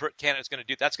no other candidate is going to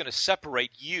do. That's going to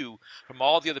separate you from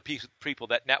all the other people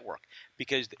that network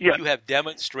because you have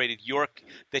demonstrated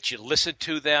that you listened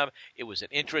to them. It was an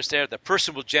interest there. The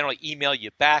person will generally email you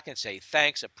back and say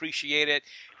thanks, appreciate it.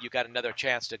 You got another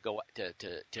chance to go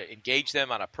to engage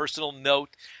them on a personal note.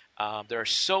 There are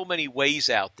so many ways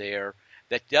out there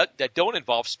that don't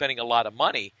involve spending a lot of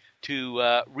money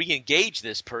to re-engage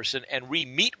this person and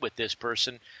re-meet with this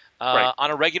person on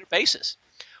a regular basis.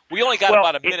 We only got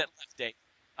about a minute left, Dave.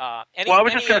 I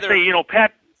was just going to say,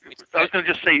 Pat. I was going to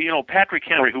just say, Patrick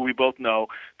Henry, who we both know,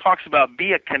 talks about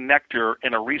be a connector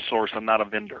and a resource and not a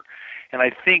vendor. And I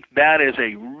think that is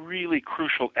a really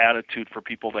crucial attitude for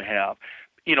people to have.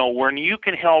 When you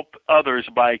can help others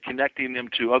by connecting them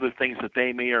to other things that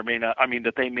they may or may not,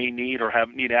 that they may need or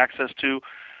need access to,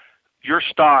 your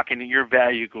stock and your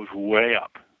value goes way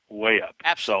up, way up.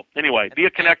 Absolutely. So anyway, be a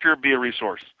connector, be a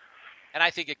resource. And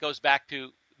I think it goes back to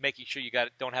making sure you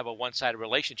don't have a one-sided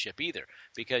relationship either,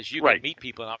 because you can meet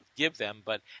people and not give them,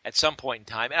 but at some point in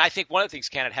time, and I think one of the things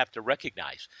candidates have to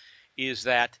recognize is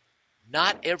that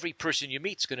not every person you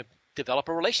meet is going to develop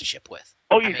a relationship with.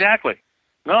 Oh, exactly.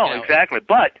 Exactly.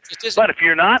 But if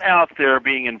you're not out there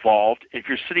being involved, if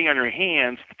you're sitting on your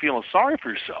hands feeling sorry for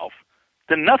yourself,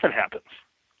 then nothing happens.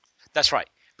 That's right.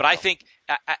 But I think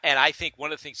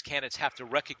one of the things candidates have to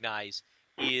recognize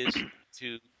is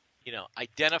to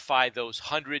identify those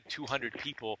 100, 200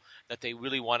 people that they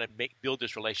really want to build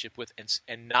this relationship with,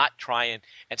 and not try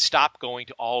and stop going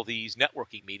to all these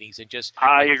networking meetings and just.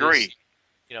 I agree.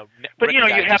 But you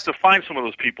have to find some of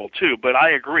those people too. But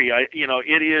I agree.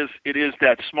 It is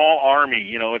that small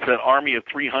army. It's that army of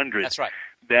 300. That's right.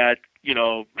 That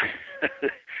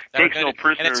takes no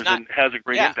prisoners and has a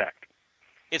great impact.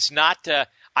 It's not.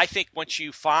 I think once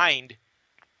you find,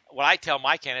 what I tell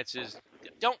my candidates is,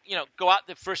 don't go out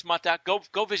the first month out.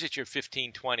 Go visit your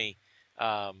 15, 20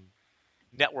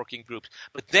 networking groups,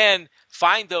 but then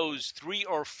find those 3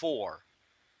 or 4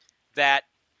 that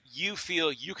you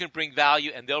feel you can bring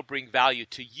value and they'll bring value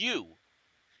to you,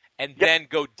 and then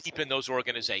go deep in those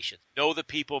organizations. Know the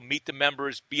people, meet the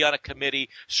members, be on a committee,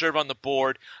 serve on the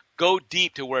board. Go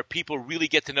deep to where people really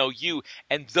get to know you,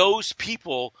 and those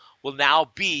people will now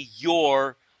be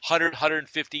your 100,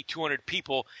 150, 200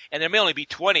 people, and there may only be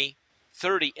 20,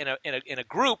 30 in a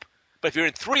group, but if you're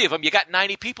in 3 of them, you got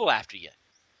 90 people after you.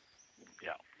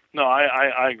 Yeah. No,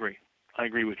 I agree. I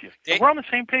agree with you. We're on the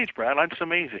same page, Brad. It's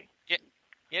amazing.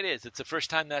 It is. It's the first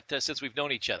time that since we've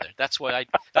known each other. That's why I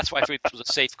figured it was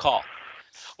a safe call.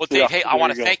 Well, Dave, hey, I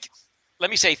want to thank you. Let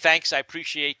me say thanks. I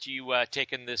appreciate you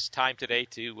taking this time today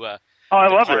to I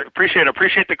love it. Appreciate it.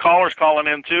 Appreciate the callers calling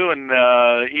in, too, and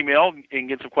email and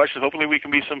get some questions. Hopefully we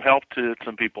can be some help to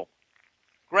some people.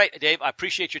 Great, Dave. I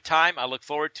appreciate your time. I look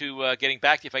forward to getting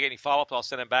back to you. If I get any follow-up, I'll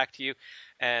send them back to you,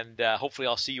 and hopefully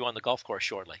I'll see you on the golf course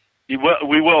shortly.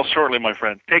 We will shortly, my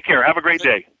friend. Take care. Have a great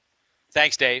day.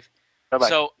 Thanks, Dave. Bye-bye.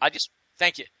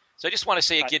 Thank you. So I just want to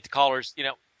say again to callers,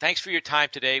 thanks for your time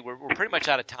today. We're pretty much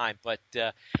out of time, but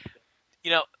that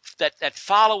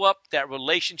follow-up, that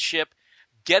relationship,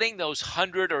 getting those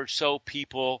 100 or so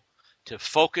people to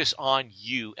focus on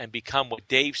you and become what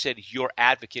Dave said, your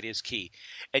advocate, is key.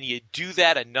 And you do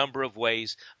that a number of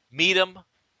ways. Meet them,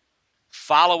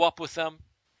 follow up with them,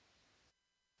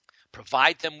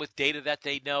 provide them with data that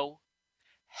they know,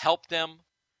 help them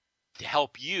to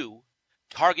help you,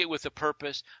 target with a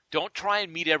purpose. Don't try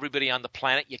and meet everybody on the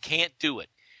planet. You can't do it.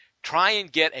 Try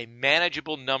and get a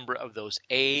manageable number of those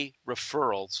A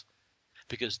referrals,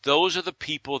 because those are the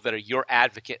people that are your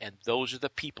advocate, and those are the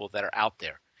people that are out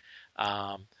there.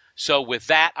 So with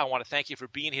that, I want to thank you for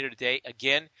being here today.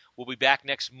 Again, we'll be back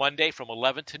next Monday from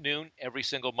 11 to noon every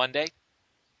single Monday.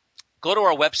 Go to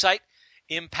our website,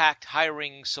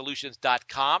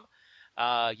 impacthiringsolutions.com.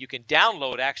 You can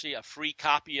download, actually, a free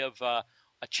copy of a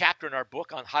chapter in our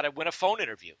book on how to win a phone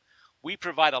interview. We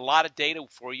provide a lot of data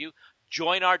for you.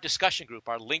 Join our discussion group,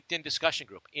 our LinkedIn discussion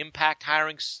group, Impact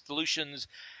Hiring Solutions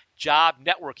Job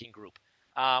Networking Group.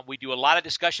 We do a lot of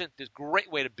discussion. There's a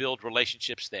great way to build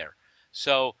relationships there.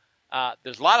 So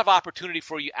there's a lot of opportunity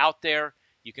for you out there.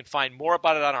 You can find more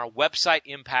about it on our website,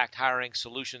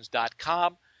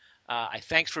 impacthiringsolutions.com.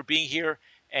 Thanks for being here,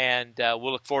 and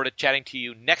we'll look forward to chatting to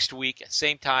you next week at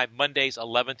same time, Mondays,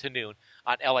 11 to noon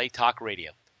on LA Talk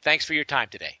Radio. Thanks for your time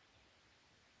today.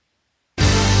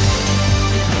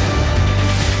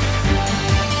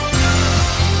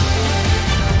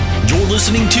 You're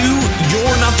listening to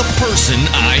You're Not the Person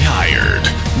I Hired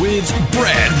with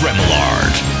Brad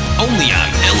Remillard, only on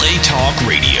LA Talk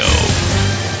Radio.